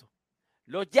momento,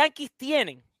 los Yankees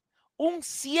tienen un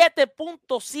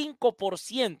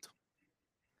 7.5%.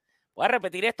 Voy a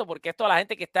repetir esto porque esto a la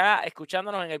gente que está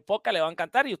escuchándonos en el podcast le va a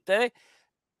encantar y ustedes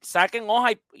saquen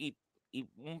hoja y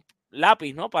un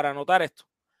lápiz, ¿no? Para anotar esto.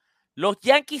 Los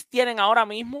Yankees tienen ahora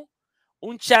mismo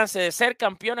un chance de ser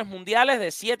campeones mundiales de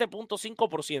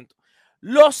 7.5%.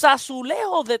 Los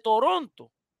Azulejos de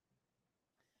Toronto,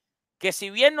 que si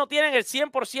bien no tienen el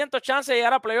 100% chance de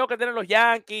llegar a playoff que tienen los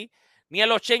Yankees, ni el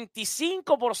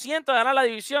 85% de ganar la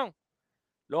división,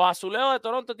 los Azulejos de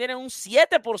Toronto tienen un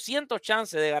 7%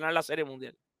 chance de ganar la Serie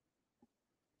Mundial.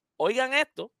 Oigan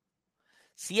esto,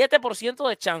 7%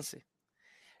 de chance.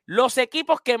 Los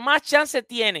equipos que más chance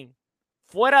tienen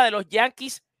fuera de los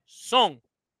Yankees son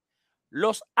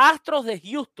los Astros de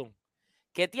Houston,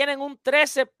 que tienen un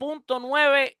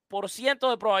 13.9%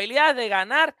 de probabilidades de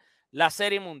ganar la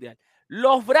Serie Mundial.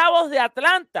 Los Bravos de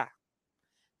Atlanta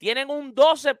tienen un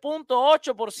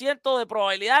 12.8% de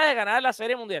probabilidades de ganar la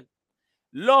Serie Mundial.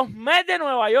 Los Mets de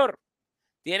Nueva York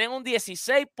tienen un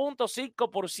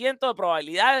 16.5% de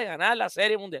probabilidades de ganar la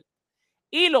Serie Mundial.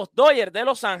 Y los Dodgers de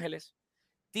Los Ángeles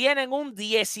tienen un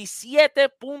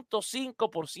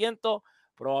 17.5%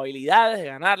 probabilidades de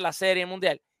ganar la Serie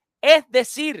Mundial. Es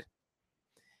decir,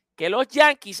 que los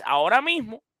Yankees ahora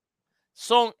mismo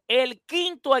son el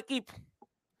quinto equipo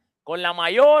con la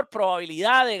mayor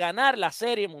probabilidad de ganar la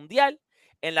Serie Mundial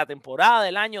en la temporada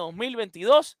del año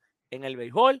 2022 en el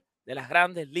béisbol de las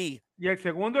Grandes Ligas. Y el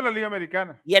segundo en la Liga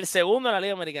Americana. Y el segundo en la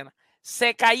Liga Americana.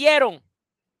 Se cayeron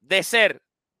de ser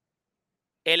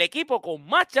el equipo con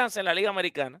más chance en la Liga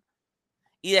Americana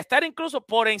y de estar incluso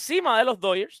por encima de los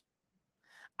Dodgers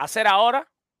a ser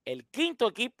ahora el quinto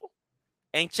equipo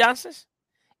en chances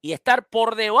y estar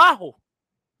por debajo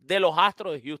de los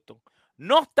Astros de Houston.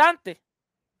 No obstante,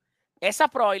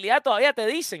 esas probabilidades todavía te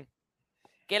dicen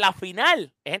que la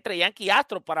final es entre Yankees y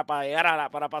Astros para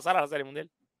pasar a la Serie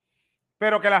Mundial.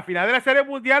 Pero que la final de la Serie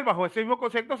Mundial, bajo ese mismo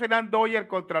concepto, serán Dodgers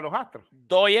contra los Astros.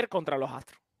 Dodgers contra los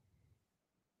Astros.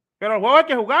 Pero el juego hay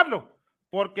que jugarlo,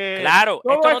 porque claro,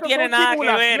 esto no tiene nada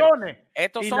que ver.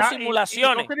 Estos son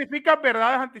simulaciones. Y no significan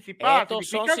verdades anticipadas. Estos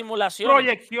son simulaciones.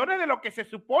 Proyecciones de lo que se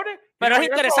supone. Pero es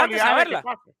interesante saberla.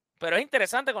 Pero es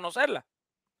interesante conocerla.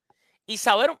 Y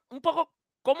saber un poco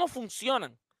cómo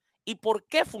funcionan y por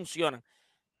qué funcionan.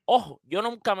 Ojo, yo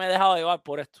nunca me he dejado llevar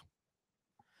por esto.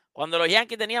 Cuando los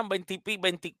Yankees tenían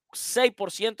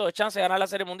 26% de chance de ganar la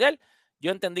Serie Mundial,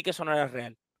 yo entendí que eso no era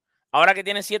real. Ahora que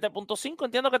tienen 7.5,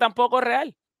 entiendo que tampoco es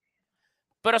real.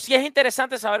 Pero sí es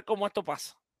interesante saber cómo esto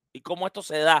pasa y cómo esto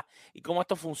se da y cómo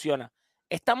esto funciona.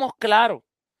 Estamos claros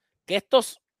que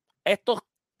estos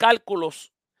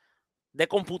cálculos de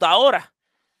computadora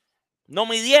no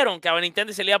midieron que a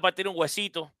Benintendi se le iba a partir un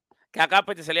huesito, que a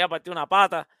Carpenter se le iba a partir una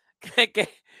pata, que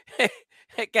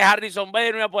Harrison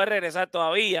Bader no iba a poder regresar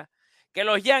todavía, que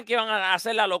los Yankees iban a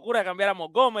hacer la locura de cambiar a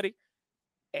Montgomery.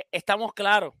 Estamos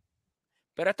claros.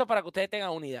 Pero esto es para que ustedes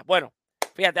tengan una idea. Bueno,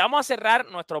 fíjate, vamos a cerrar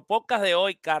nuestro podcast de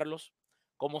hoy, Carlos,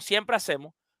 como siempre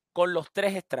hacemos, con los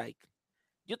 3 strikes.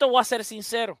 Yo te voy a ser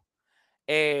sincero.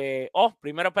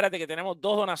 Primero espérate que tenemos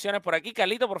 2 donaciones por aquí.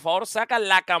 Carlito, por favor, saca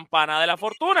la campana de la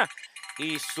fortuna.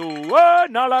 Y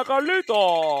suena la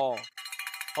Carlito.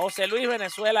 José Luis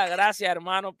Venezuela, gracias,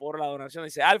 hermano, por la donación.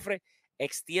 Dice, Alfred,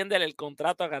 extiéndele el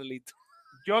contrato a Carlito.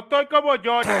 Yo estoy como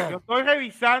yo estoy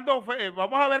revisando.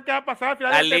 Vamos a ver qué va a pasar al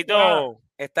final. Carlito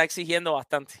está exigiendo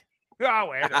bastante. Ah,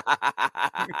 bueno.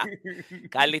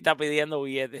 Carly está pidiendo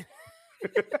billetes.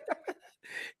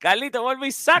 Carlito, vuelve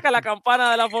y saca la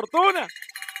campana de la fortuna.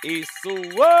 Y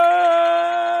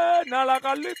suena la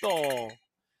Carlito.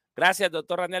 Gracias,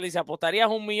 doctor Raniel. Dice, ¿apostarías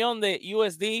 $1 millón de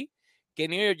USD que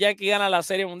New York Yankees gana la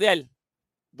Serie Mundial?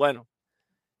 Bueno,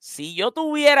 si yo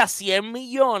tuviera 100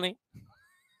 millones,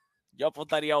 yo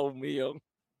apostaría $1 millón.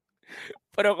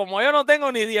 Pero como yo no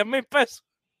tengo ni 10,000 pesos,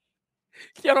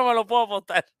 yo no me lo puedo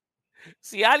apostar.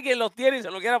 Si alguien los tiene y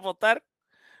se lo quiere apostar,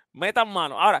 metan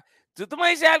mano. Ahora, si tú me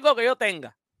dices algo que yo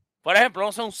tenga, por ejemplo,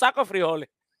 no sé, un saco de frijoles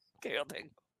que yo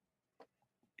tengo,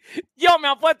 yo me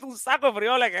apuesto un saco de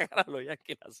frijoles que ganan los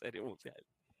Yankees la Serie Mundial.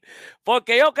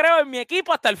 Porque yo creo en mi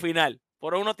equipo hasta el final.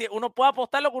 Pero uno puede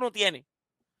apostar lo que uno tiene.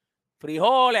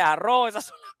 Frijoles, arroz, esas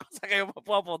son las cosas que yo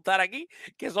puedo apostar aquí,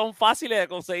 que son fáciles de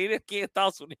conseguir aquí en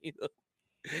Estados Unidos.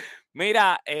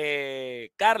 Mira,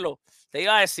 Carlos, te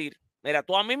iba a decir, mira,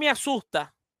 tú a mí me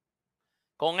asustas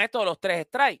con esto de los 3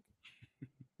 strikes.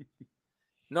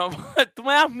 No, tú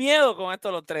me das miedo con esto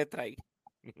de los 3 strikes.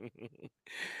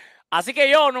 Así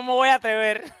que yo no me voy a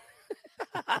atrever.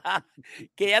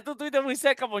 Que ya tú estuviste muy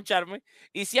cerca a poncharme.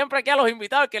 Y siempre aquí a los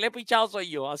invitados que le he pichado soy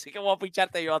yo. Así que voy a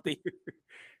picharte yo a ti.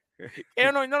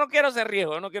 Yo no quiero ese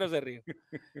riesgo. Yo no quiero ese riesgo.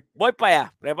 Voy para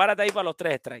allá. Prepárate ahí para los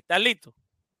 3 strikes. ¿Estás listo?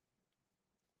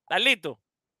 ¿Estás listo?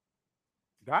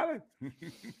 Dale.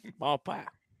 Vamos para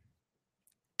allá.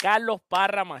 Carlos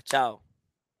Parra Machado.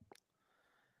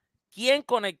 ¿Quién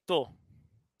conectó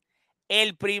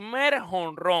el primer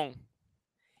jonrón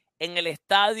en el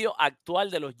estadio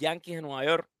actual de los Yankees de Nueva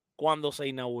York cuando se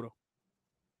inauguró?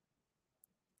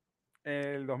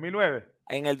 El 2009.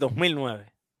 En el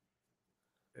 2009.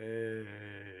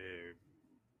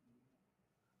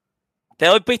 Te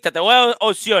doy pista, te voy a dar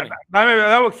opciones.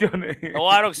 Dame opciones. Te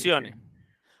voy a dar opciones.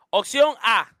 Opción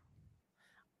A,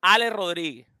 Alex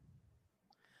Rodríguez.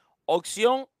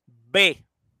 Opción B,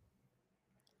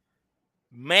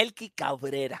 Melky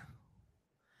Cabrera.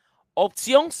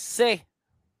 Opción C,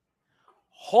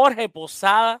 Jorge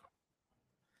Posada.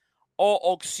 O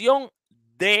opción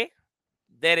D,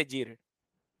 Derek Jeter.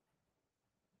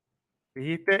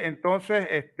 Dijiste entonces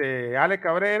Alex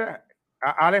Cabrera,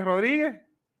 Alex Rodríguez.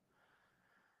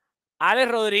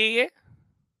 Alex Rodríguez,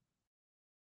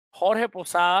 Jorge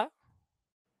Posada,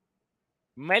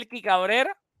 Melky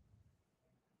Cabrera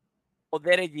o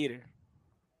Derek Jeter.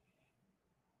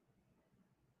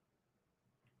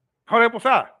 Jorge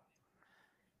Posada.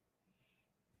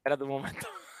 Espérate un momento.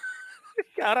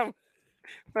 Ahora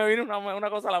me vino una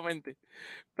cosa a la mente.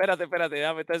 Espérate,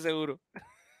 déjame estar seguro.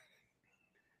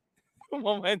 Un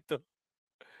momento.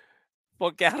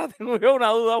 Porque ahora tengo yo una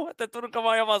duda. Esto nunca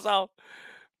me había pasado.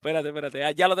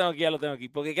 Espérate. Ya lo tengo aquí.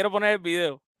 Porque quiero poner el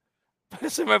video. Pero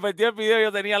se me perdió el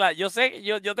video. Yo sé,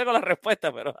 yo tengo la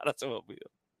respuesta, pero ahora se me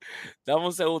olvidó. Dame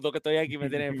un segundo que estoy aquí. Me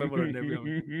tienen enfermo los nervios.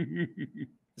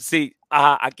 Sí,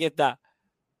 ajá, aquí está.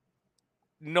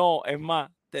 No, es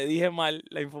más, te dije mal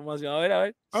la información. A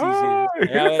ver. Sí. A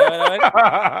ver.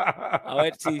 A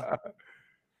ver, sí.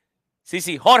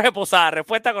 Sí, Jorge Posada,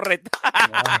 respuesta correcta.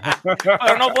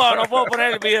 Pero no puedo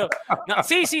poner el video. No,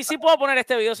 sí, puedo poner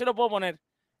este video, sí lo puedo poner.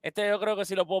 Yo creo que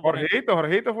sí lo puedo poner.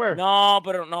 Jorgito fue. No,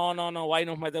 pero no, guay,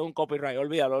 nos mete un copyright.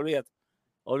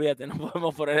 Olvídate, no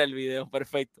podemos poner el video.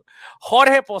 Perfecto.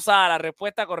 Jorge Posada, la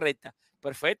respuesta correcta.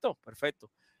 Perfecto.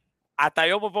 Hasta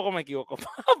yo por poco me equivoco.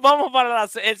 Vamos para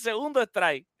el segundo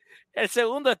strike. El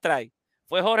segundo strike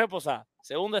fue Jorge Posada.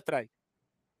 Segundo strike.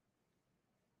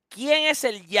 ¿Quién es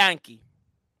el Yankee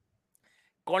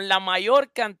con la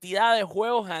mayor cantidad de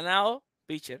juegos ganados,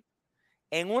 pitcher,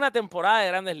 en una temporada de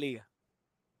Grandes Ligas?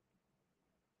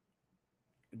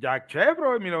 Jack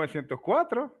Chevrolet en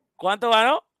 1904. ¿Cuánto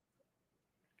ganó?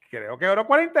 Creo que ganó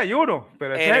 41.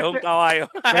 Pero Eres un caballo.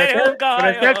 Eres un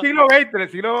caballo. Pero es el siglo XX, el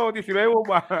siglo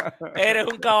XIX. Eres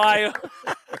un caballo.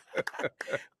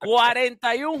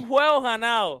 41 juegos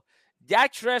ganados.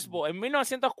 Jack Tresbo en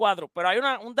 1904. Pero hay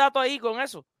un dato ahí con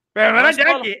eso. Pero no eran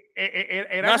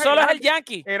Yankees. No solo es el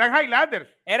Yankee. Eran Highlanders.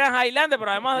 Eran Highlanders,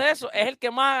 pero además de eso, es el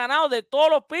que más ha ganado de todos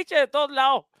los pitchers de todos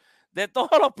lados. De todos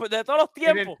los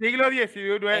tiempos. En el siglo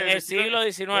XIX. En el siglo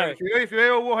XIX. En el siglo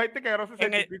XIX hubo gente que ganó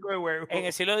 60 y pico de juegos. En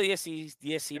el siglo XIX,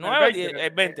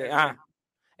 el 20. Ajá.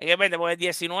 En el 20, porque en el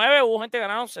 19 hubo gente que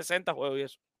ganaron 60 juegos y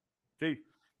eso. Sí.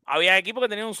 Había equipos que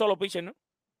tenían un solo pitcher, ¿no?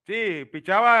 Sí,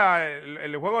 pichaba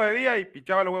el juego de día y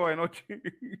pichaba el juego de noche.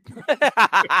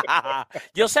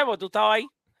 Yo sé, porque tú estabas ahí.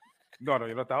 No,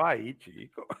 yo no estaba ahí,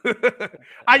 chico.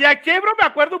 Allá en Chevro me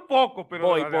acuerdo un poco,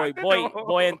 pero...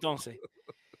 Voy entonces.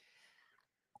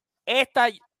 Esta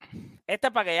es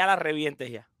para que ya la revientes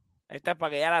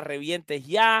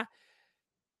ya.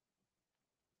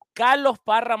 Carlos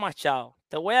Parra Machado.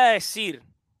 Te voy a decir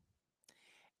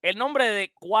el nombre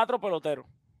de 4 peloteros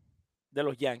de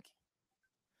los Yankees.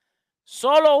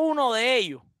 Solo uno de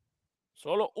ellos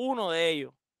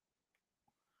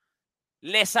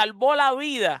le salvó la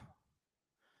vida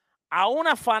a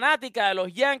una fanática de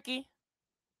los Yankees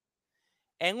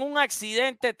en un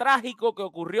accidente trágico que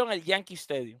ocurrió en el Yankee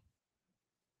Stadium.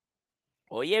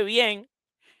 Oye bien,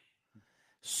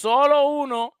 solo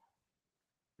uno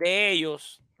de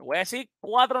ellos, te voy a decir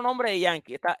 4 nombres de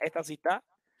Yankee, esta sí está.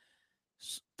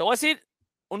 Te voy a decir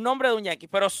un nombre de un Yankee,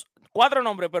 pero 4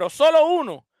 nombres, pero solo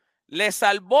uno le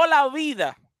salvó la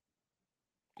vida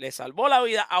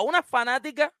a una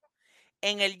fanática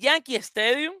en el Yankee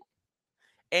Stadium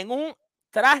en un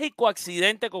trágico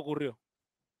accidente que ocurrió.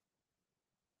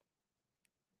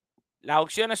 Las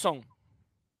opciones son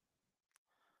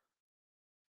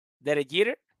Derek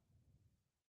Jeter,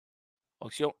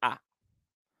 opción A.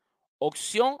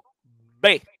 Opción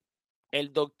B,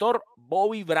 el doctor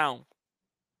Bobby Brown.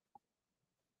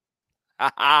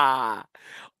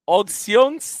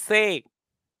 Opción C,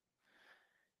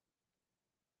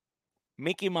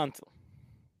 Mickey Mantle.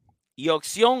 Y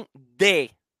opción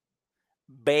D,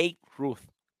 Babe Ruth.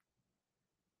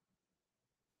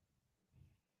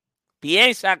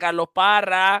 Piensa, Carlos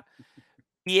Parra.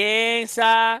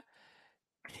 Piensa.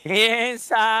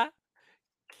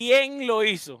 ¿Quién lo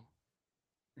hizo?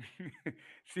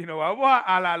 Si nos vamos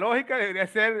a la lógica, debería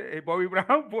ser Bobby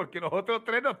Brown, porque los otros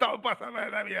tres no estaban pasando de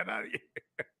la vida a nadie.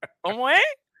 ¿Cómo es?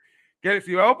 Que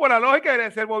si vamos por la lógica,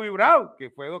 debería ser Bobby Brown,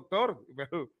 que fue doctor.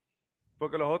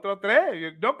 Porque los otros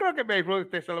tres, no creo que Babe Ruth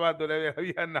esté salvando la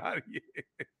vida a nadie.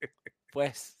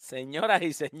 Pues, señoras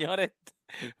y señores,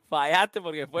 fallaste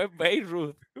porque fue Babe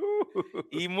Ruth.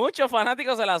 Y muchos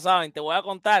fanáticos se la saben. Te voy a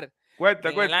contar. Cuenta.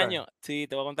 Te voy a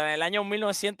contar. En el año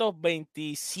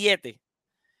 1927,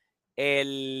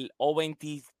 en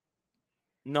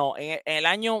el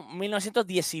año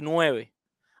 1919,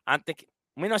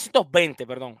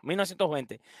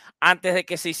 1920, antes de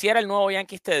que se hiciera el nuevo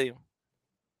Yankee Stadium,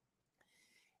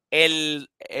 el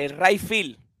right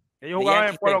field. Ellos jugaban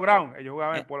en Polo Ground.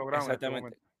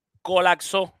 Exactamente.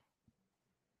 Colapsó.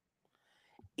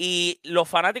 Y los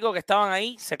fanáticos que estaban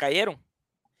ahí se cayeron.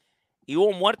 Y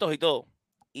hubo muertos y todo.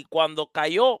 Y cuando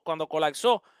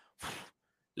colapsó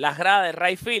las gradas de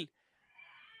right field,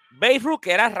 Babe Ruth,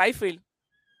 que era right field,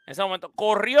 en ese momento,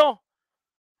 corrió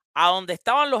a donde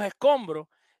estaban los escombros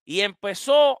y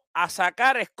empezó a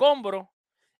sacar escombros,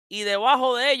 y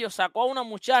debajo de ellos sacó a una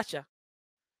muchacha,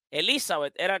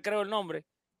 Elizabeth era creo el nombre,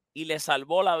 y le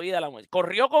salvó la vida a la mujer.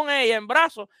 Corrió con ella en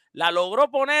brazos, la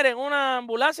logró poner en una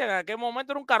ambulancia, en aquel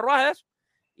momento era un carruaje de eso,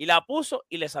 y la puso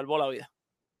y le salvó la vida.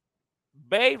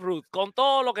 Babe Ruth, con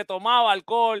todo lo que tomaba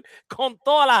alcohol, con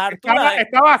todas las alturas.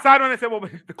 Estaba sano en ese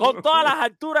momento. Con todas las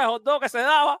alturas de hot dog que se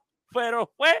daba, pero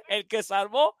fue el que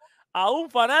salvó a un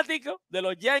fanático de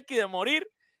los Yankees de morir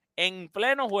en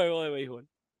pleno juego de béisbol.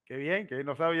 Qué bien, que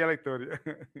no sabía la historia.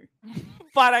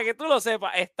 Para que tú lo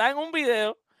sepas, está en un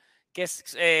video que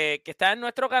está en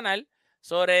nuestro canal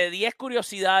sobre 10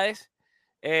 curiosidades.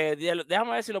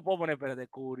 Déjame ver si lo puedo poner, espérate,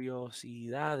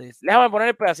 curiosidades. Déjame poner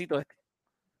el pedacito este.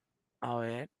 A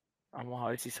ver, vamos a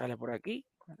ver si sale por aquí.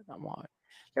 Vamos a ver.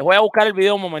 Les voy a buscar el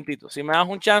video un momentito. Si me das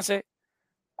un chance.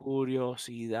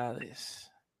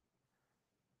 Curiosidades.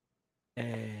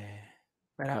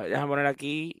 Espera, déjame poner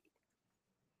aquí.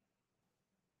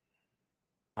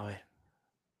 A ver.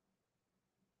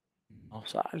 No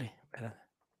sale. Espérate.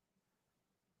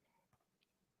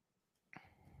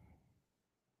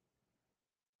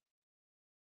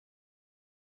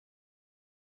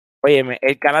 Óyeme,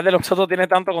 el canal de nosotros tiene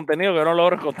tanto contenido que no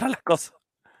logro encontrar las cosas.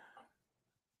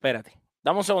 Espérate,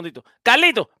 dame un segundito.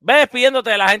 Carlito, ve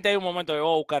despidiéndote de la gente ahí un momento. Yo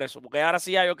voy a buscar eso, porque ahora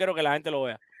sí ya yo quiero que la gente lo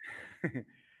vea.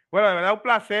 Bueno, de verdad un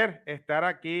placer estar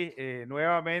aquí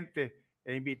nuevamente,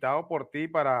 invitado por ti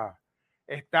para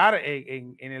estar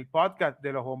en el podcast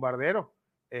de los bombarderos,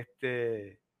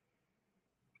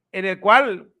 en el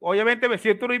cual obviamente me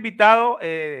siento un invitado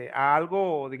a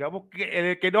algo, digamos, en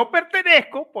el que no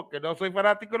pertenezco, porque no soy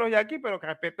fanático de los Yankees, pero que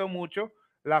respeto mucho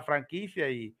la franquicia,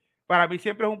 y para mí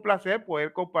siempre es un placer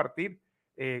poder compartir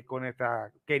con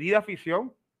esta querida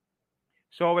afición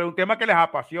sobre un tema que les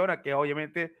apasiona, que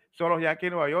obviamente son los Yankees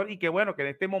de Nueva York, y que bueno, que en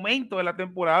este momento de la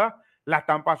temporada la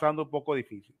están pasando un poco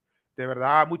difícil. De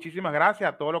verdad, muchísimas gracias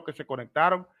a todos los que se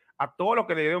conectaron, a todos los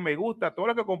que le dieron me gusta, a todos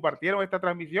los que compartieron esta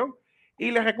transmisión. Y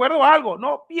les recuerdo algo,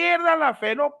 no pierdan la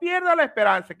fe, no pierdan la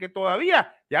esperanza, que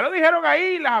todavía, ya lo dijeron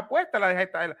ahí las apuestas,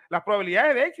 las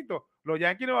probabilidades de éxito. Los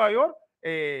Yankees de Nueva York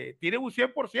tienen un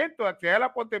 100% de acceder a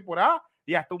la postemporada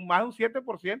y hasta más de un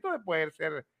 7% de poder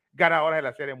ser ganadores de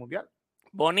la Serie Mundial.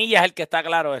 Bonilla es el que está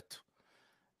claro esto.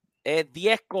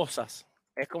 10 cosas.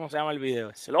 Es como se llama el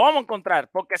video. Se lo vamos a encontrar,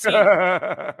 porque sí.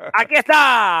 Aquí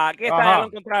está, ya lo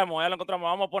encontramos.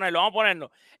 Vamos a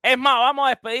ponerlo. Es más, vamos a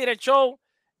despedir el show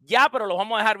ya, pero los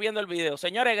vamos a dejar viendo el video.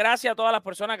 Señores, gracias a todas las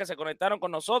personas que se conectaron con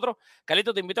nosotros.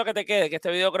 Carlito, te invito a que te quedes, que este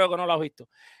video creo que no lo has visto.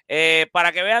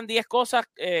 Para que vean 10 cosas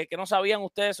que no sabían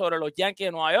ustedes sobre los Yankees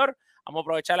de Nueva York. Vamos a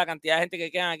aprovechar la cantidad de gente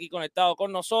que quedan aquí conectados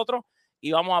con nosotros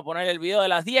y vamos a poner el video de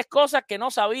las 10 cosas que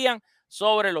no sabían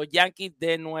sobre los Yankees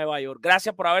de Nueva York.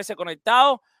 Gracias por haberse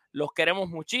conectado. Los queremos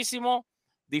muchísimo.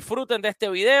 Disfruten de este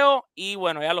video y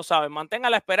bueno, ya lo saben, mantengan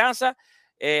la esperanza.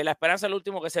 La esperanza es lo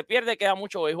último que se pierde. Queda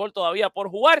mucho béisbol todavía por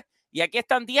jugar Y aquí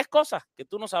están 10 cosas que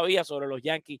tú no sabías sobre los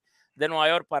Yankees de Nueva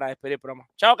York para despedir el programa.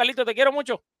 Chao, Carlito, te quiero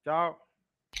mucho. Chao.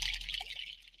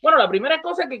 Bueno, la primera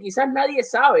cosa que quizás nadie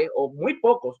sabe, o muy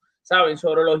pocos saben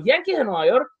sobre los Yankees de Nueva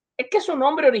York, es que su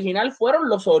nombre original fueron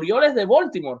los Orioles de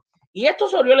Baltimore. Y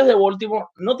estos Orioles de Baltimore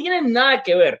no tienen nada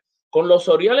que ver con los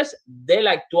Orioles de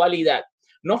la actualidad.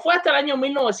 No fue hasta el año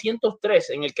 1903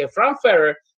 en el que Frank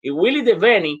Ferrer y Willie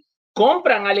DeVenny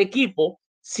compran al equipo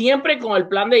siempre con el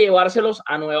plan de llevárselos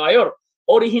a Nueva York.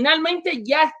 Originalmente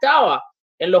ya estaba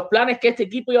en los planes que este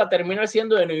equipo iba a terminar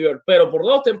siendo de New York, pero por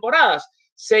 2 temporadas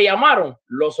se llamaron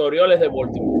los Orioles de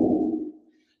Baltimore.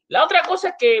 La otra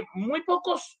cosa que muy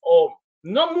pocos o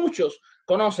no muchos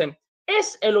conocen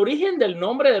es el origen del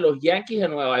nombre de los Yankees de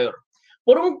Nueva York.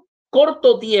 Por un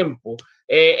corto tiempo,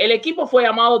 el equipo fue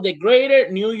llamado The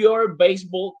Greater New York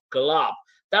Baseball Club.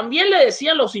 También le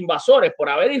decían los invasores por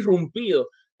haber irrumpido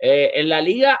en la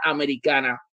liga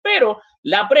americana. Pero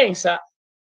la prensa,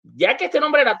 ya que este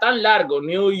nombre era tan largo,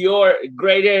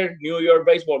 Greater New York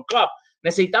Baseball Club,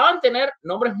 necesitaban tener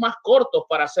nombres más cortos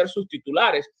para ser sus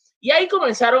titulares. Y ahí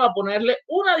comenzaron a ponerle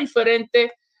una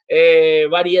diferente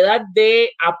variedad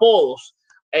de apodos.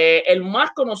 El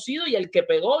más conocido y el que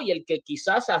pegó y el que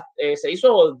quizás se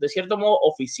hizo de cierto modo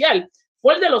oficial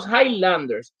fue el de los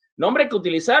Highlanders, nombre que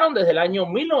utilizaron desde el año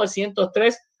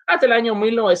 1903 hasta el año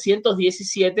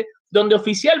 1917, donde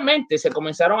oficialmente se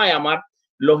comenzaron a llamar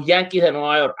los Yankees de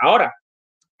Nueva York. Ahora,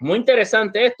 muy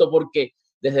interesante esto porque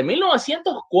desde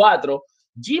 1904,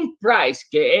 Jim Price,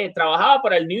 que trabajaba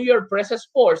para el New York Press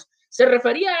Sports, se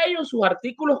refería a ellos en sus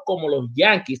artículos como los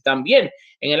Yankees. También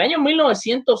en el año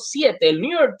 1907, el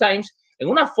New York Times, en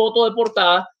una foto de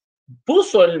portada,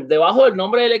 puso debajo del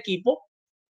nombre del equipo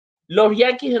los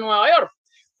Yankees de Nueva York.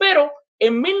 Pero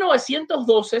en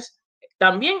 1912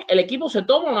 también el equipo se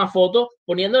toma una foto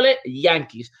poniéndole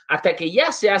Yankees, hasta que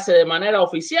ya se hace de manera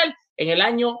oficial en el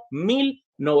año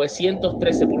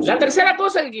 1913. La tercera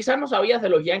cosa que quizás no sabías de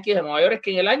los Yankees de Nueva York es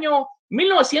que en el año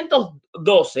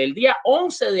 1912, el día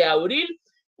 11 de abril,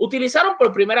 utilizaron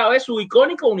por primera vez su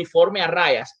icónico uniforme a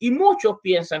rayas y muchos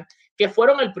piensan que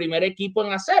fueron el primer equipo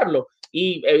en hacerlo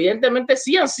y evidentemente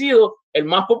sí han sido el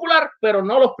más popular, pero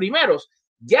no los primeros,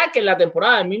 ya que en la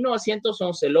temporada de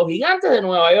 1911 los Gigantes de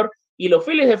Nueva York y los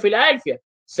Phillies de Filadelfia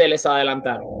se les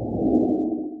adelantaron.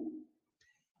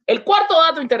 El cuarto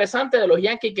dato interesante de los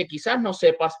Yankees que quizás no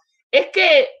sepas es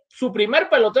que su primer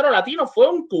pelotero latino fue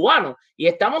un cubano y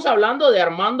estamos hablando de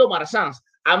Armando Marzán.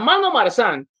 Armando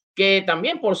Marzán, que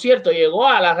también, por cierto, llegó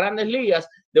a las grandes ligas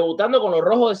debutando con los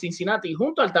Rojos de Cincinnati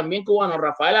junto al también cubano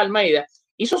Rafael Almeida,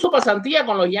 hizo su pasantía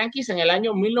con los Yankees en el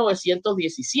año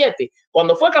 1917,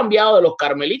 cuando fue cambiado de los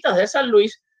Carmelitas de San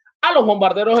Luis a los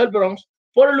Bombarderos del Bronx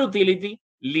por el utility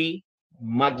Lee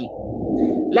Magee.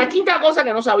 La quinta cosa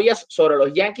que no sabías sobre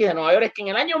los Yankees de Nueva York es que en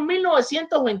el año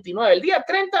 1929, el día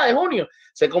 30 de junio,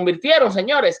 se convirtieron,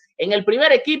 señores, en el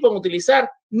primer equipo en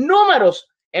utilizar números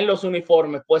en los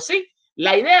uniformes. Pues sí,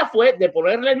 la idea fue de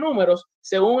ponerle números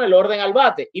según el orden al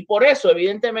bate y por eso,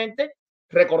 evidentemente,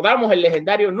 recordamos el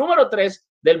legendario número 3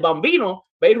 del Bambino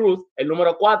Babe Ruth, el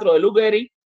número 4 de Lou Gehrig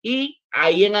y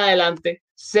ahí en adelante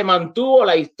se mantuvo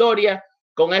la historia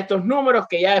con estos números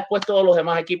que ya después todos los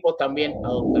demás equipos también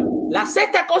adoptaron. La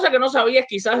sexta cosa que no sabías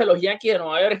quizás de los Yankees de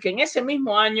Nueva York es que en ese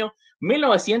mismo año,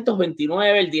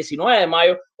 1929, el 19 de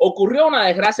mayo, ocurrió una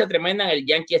desgracia tremenda en el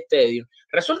Yankee Stadium.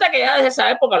 Resulta que ya desde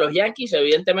esa época los Yankees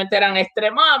evidentemente eran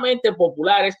extremadamente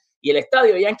populares y el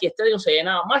estadio Yankee Stadium se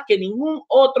llenaba más que ningún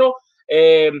otro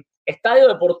estadio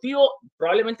deportivo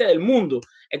probablemente del mundo.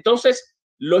 Entonces,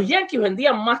 los Yankees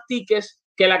vendían más tickets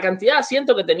que la cantidad de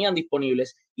asientos que tenían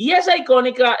disponibles. Y ese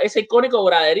icónico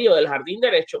graderío del jardín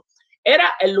derecho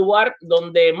era el lugar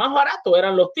donde más barato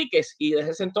eran los tickets y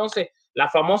desde ese entonces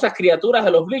las famosas criaturas de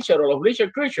los bleachers o los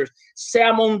bleacher creatures se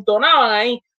amontonaban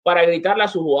ahí para gritarle a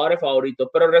sus jugadores favoritos.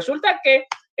 Pero resulta que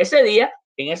ese día,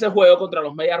 en ese juego contra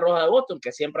los Medias Rojas de Boston,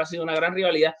 que siempre ha sido una gran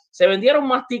rivalidad, se vendieron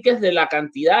más tickets de la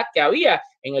cantidad que había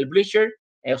en el bleacher,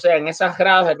 o sea, en esas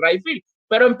gradas del right field.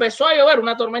 Pero empezó a llover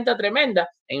una tormenta tremenda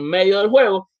en medio del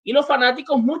juego y los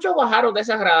fanáticos, muchos bajaron de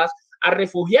esas gradas a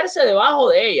refugiarse debajo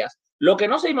de ellas. Lo que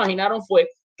no se imaginaron fue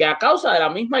que a causa de la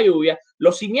misma lluvia,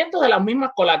 los cimientos de las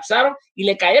mismas colapsaron y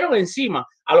le cayeron encima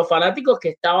a los fanáticos que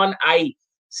estaban ahí.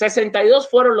 62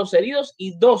 fueron los heridos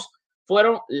y 2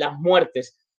 fueron las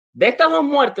muertes. De estas 2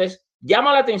 muertes,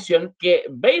 llama la atención que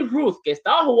Babe Ruth, que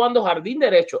estaba jugando jardín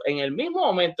derecho en el mismo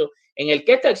momento en el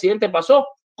que este accidente pasó,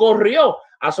 corrió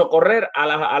a socorrer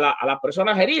a las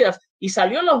personas heridas y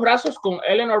salió en los brazos con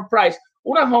Eleanor Price,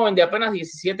 una joven de apenas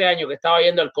 17 años que estaba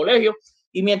yendo al colegio,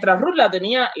 y mientras Ruth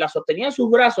la sostenía en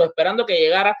sus brazos esperando que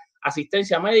llegara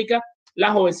asistencia médica,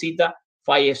 la jovencita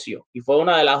falleció y fue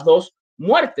una de las dos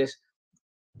muertes.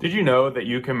 Did you know that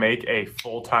you can make a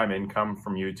full-time income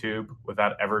from YouTube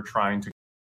without ever trying to?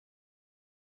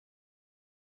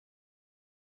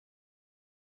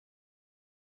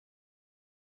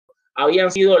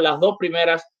 Habían sido las dos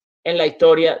primeras en la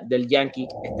historia del Yankee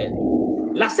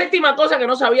Stadium. La séptima cosa que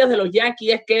no sabías de los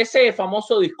Yankees es que ese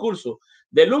famoso discurso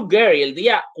de Luke Gehrig el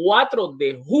día 4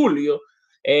 de julio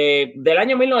del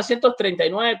año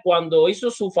 1939, cuando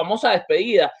hizo su famosa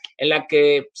despedida en la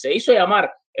que se hizo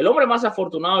llamar el hombre más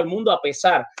afortunado del mundo a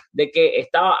pesar de que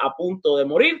estaba a punto de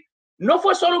morir, no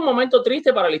fue solo un momento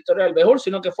triste para la historia del béisbol,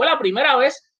 sino que fue la primera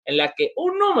vez en la que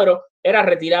un número era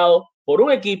retirado por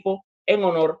un equipo en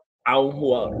honor a un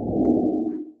jugador.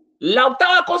 La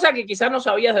octava cosa que quizás no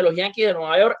sabías de los Yankees de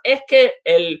Nueva York es que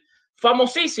el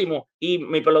famosísimo y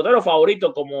mi pelotero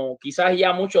favorito, como quizás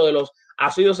ya muchos de los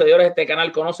asiduos seguidores de este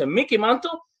canal conocen, Mickey Mantle,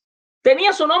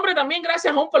 tenía su nombre también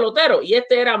gracias a un pelotero y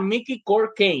este era Mickey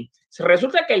Court-Kane.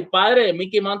 Resulta que el padre de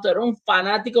Mickey Mantle era un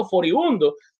fanático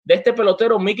furibundo de este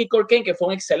pelotero Mickey Court-Kane, que fue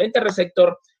un excelente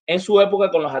receptor en su época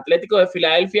con los Atléticos de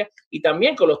Filadelfia y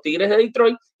también con los Tigres de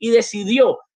Detroit, y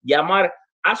decidió llamar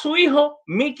a su hijo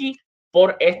Mickey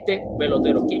por este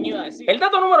pelotero. ¿Quién iba a decir? El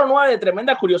dato número 9 de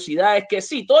tremenda curiosidad es que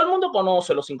sí, todo el mundo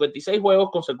conoce los 56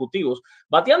 juegos consecutivos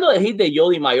bateando de hit de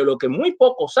Joe DiMaggio. Lo que muy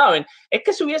pocos saben es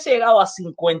que si hubiese llegado a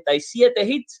 57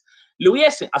 hits,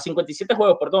 a 57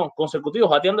 juegos, consecutivos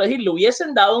bateando de hit, le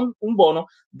hubiesen dado un bono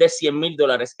de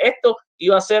 $100,000. Esto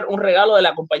iba a ser un regalo de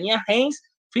la compañía Heinz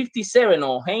 57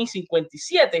 o Heinz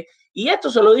 57, y esto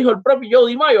se lo dijo el propio Joe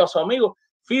DiMaggio a su amigo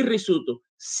Phil Rizzuto.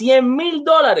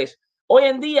 $100,000. Hoy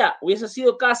en día hubiese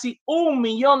sido casi $1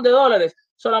 millón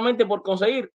solamente por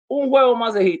conseguir un juego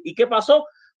más de hit. ¿Y qué pasó?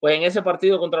 Pues en ese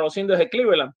partido contra los Indios de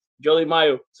Cleveland, Joe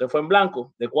DiMaggio se fue en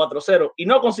blanco de 4-0 y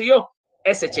no consiguió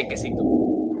ese chequecito.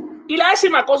 Y la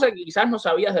décima cosa que quizás no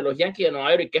sabías de los Yankees de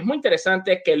Nueva York y que es muy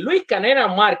interesante es que Luis Canena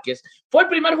Márquez fue el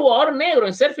primer jugador negro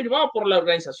en ser firmado por la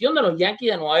organización de los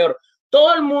Yankees de Nueva York.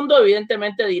 Todo el mundo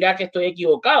evidentemente dirá que estoy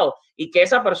equivocado y que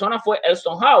esa persona fue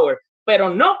Elston Howard, pero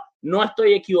no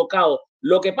estoy equivocado.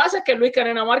 Lo que pasa es que Luis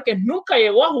Canena Márquez nunca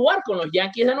llegó a jugar con los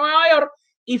Yankees de Nueva York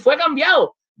y fue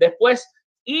cambiado después,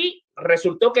 y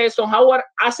resultó que Elston Howard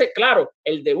hace, claro,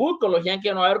 el debut con los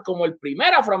Yankees de Nueva York como el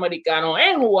primer afroamericano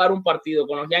en jugar un partido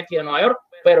con los Yankees de Nueva York,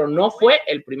 pero no fue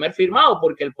el primer firmado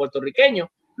porque el puertorriqueño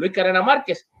Luis Canena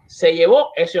Márquez se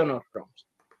llevó ese honor.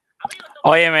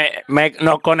 Oye,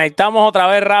 nos conectamos otra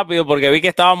vez rápido porque vi que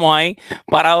estábamos ahí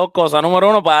para dos cosas. Número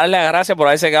uno, para darle las gracias por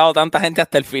haberse quedado tanta gente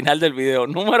hasta el final del video.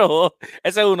 Número dos,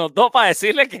 ese es uno. Dos, para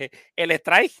decirle que el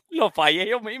strike lo fallé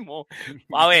yo mismo.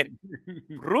 A ver,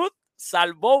 Ruth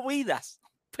salvó vidas,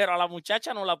 pero a la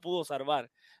muchacha no la pudo salvar.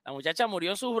 La muchacha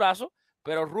murió en sus brazos,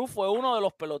 pero Ruth fue uno de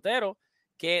los peloteros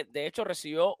que de hecho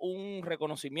recibió un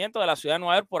reconocimiento de la ciudad de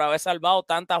Nueva York por haber salvado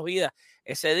tantas vidas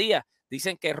ese día.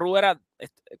 Dicen que Ruth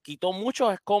quitó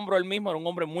muchos escombros él mismo, era un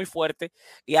hombre muy fuerte,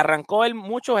 y arrancó él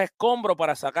muchos escombros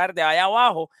para sacar de allá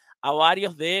abajo a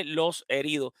varios de los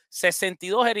heridos.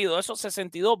 62 heridos, esos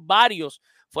 62, varios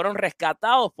fueron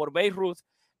rescatados por Babe Ruth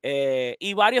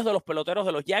y varios de los peloteros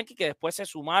de los Yankees que después se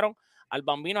sumaron al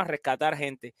Bambino a rescatar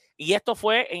gente. Y esto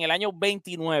fue en el año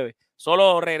 29.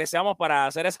 Solo regresamos para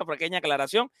hacer esa pequeña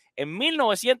aclaración. En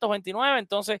 1929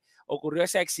 entonces ocurrió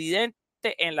ese accidente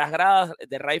en las gradas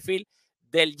de right field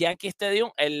del Yankee Stadium,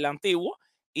 el antiguo,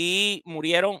 y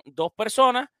murieron 2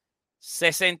 personas,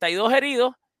 62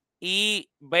 heridos, y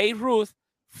Babe Ruth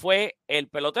fue el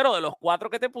pelotero de los 4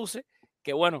 que te puse,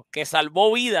 que bueno, que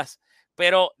salvó vidas,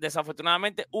 pero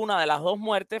desafortunadamente una de las 2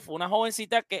 muertes fue una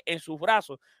jovencita que en sus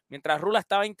brazos, mientras Ruth la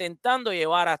estaba intentando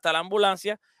llevar hasta la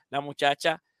ambulancia, la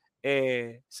muchacha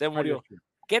se murió.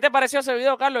 ¿Qué te pareció ese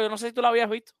video, Carlos? Yo no sé si tú lo habías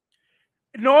visto.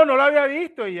 No lo había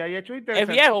visto y hay hecho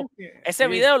interesante. Es viejo. Ese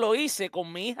video lo hice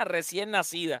con mi hija recién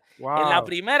nacida. Wow. En la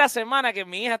primera semana que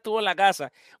mi hija estuvo en la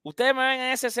casa. Ustedes me ven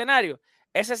en ese escenario.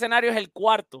 Ese escenario es el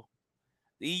cuarto.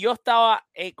 Y yo estaba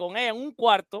con ella en un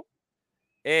cuarto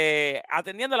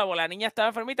atendiéndola porque la niña estaba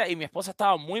enfermita y mi esposa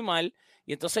estaba muy mal.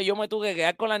 Y entonces yo me tuve que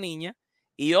quedar con la niña.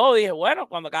 Y yo dije, bueno,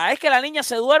 cada vez que la niña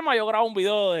se duerma, yo grabo un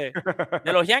video de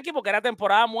los Yankees porque era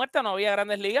temporada muerta, no había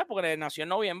grandes ligas porque nació en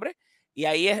noviembre. Y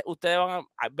ahí ustedes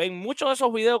ven muchos de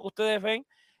esos videos que ustedes ven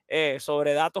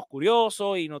sobre datos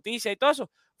curiosos y noticias y todo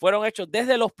eso, fueron hechos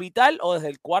desde el hospital o desde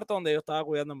el cuarto donde yo estaba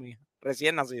cuidando a mi hija,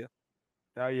 recién nacida.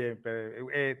 Está bien, pero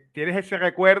tienes ese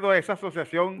recuerdo, esa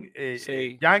asociación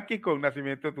sí. Yankee con el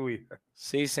nacimiento de tu hija.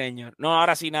 Sí, señor. No,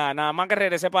 ahora sí, nada más que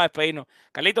regresé para despedirnos.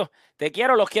 Carlitos, te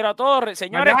quiero, los quiero a todos,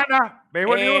 señores. Mañana,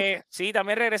 Béisbol News. Sí,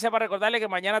 también regresé para recordarle que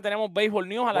mañana tenemos Béisbol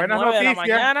News a las buenas 9 de la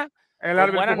noticias, mañana.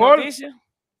 El buenas Fútbol. noticias.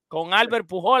 con Albert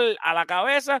Pujol a la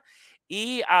cabeza.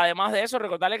 Y además de eso,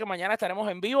 recordarle que mañana estaremos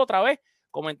en vivo otra vez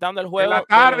comentando el juego. En la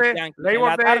tarde,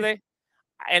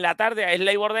 en la tarde es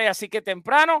Labor Day, así que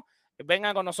temprano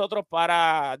vengan con nosotros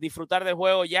para disfrutar del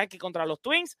juego Yankee contra los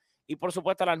Twins y por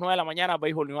supuesto a las 9 de la mañana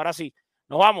béisbol. Y ahora sí,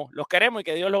 nos vamos, los queremos y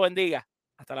que Dios los bendiga.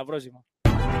 Hasta la próxima.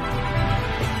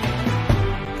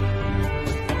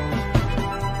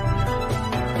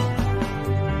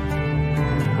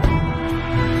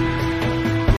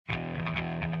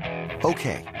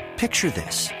 Okay, picture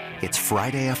this. It's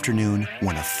Friday afternoon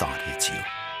when a thought hits you.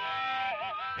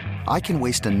 I can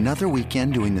waste another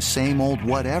weekend doing the same old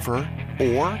whatever,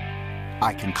 or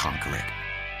I can conquer it.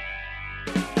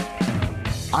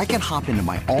 I can hop into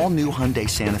my all-new Hyundai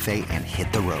Santa Fe and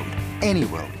hit the road. Any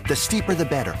road. The steeper, the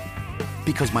better.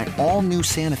 Because my all-new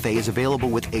Santa Fe is available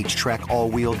with H-Track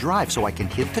all-wheel drive, so I can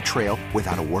hit the trail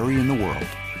without a worry in the world.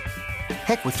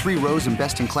 Heck, with 3 rows and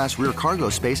best-in-class rear cargo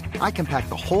space, I can pack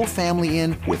the whole family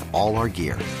in with all our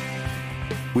gear.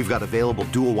 We've got available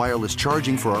dual wireless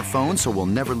charging for our phones, so we'll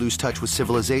never lose touch with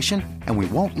civilization, and we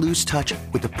won't lose touch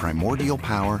with the primordial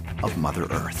power of Mother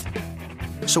Earth.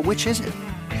 So which is it?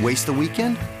 Waste the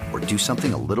weekend or do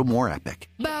something a little more epic?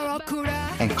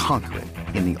 And conquer it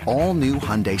in the all-new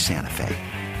Hyundai Santa Fe.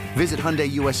 Visit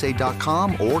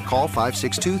HyundaiUSA.com or call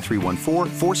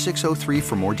 562-314-4603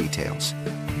 for more details.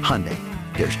 Hyundai,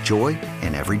 there's joy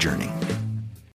in every journey.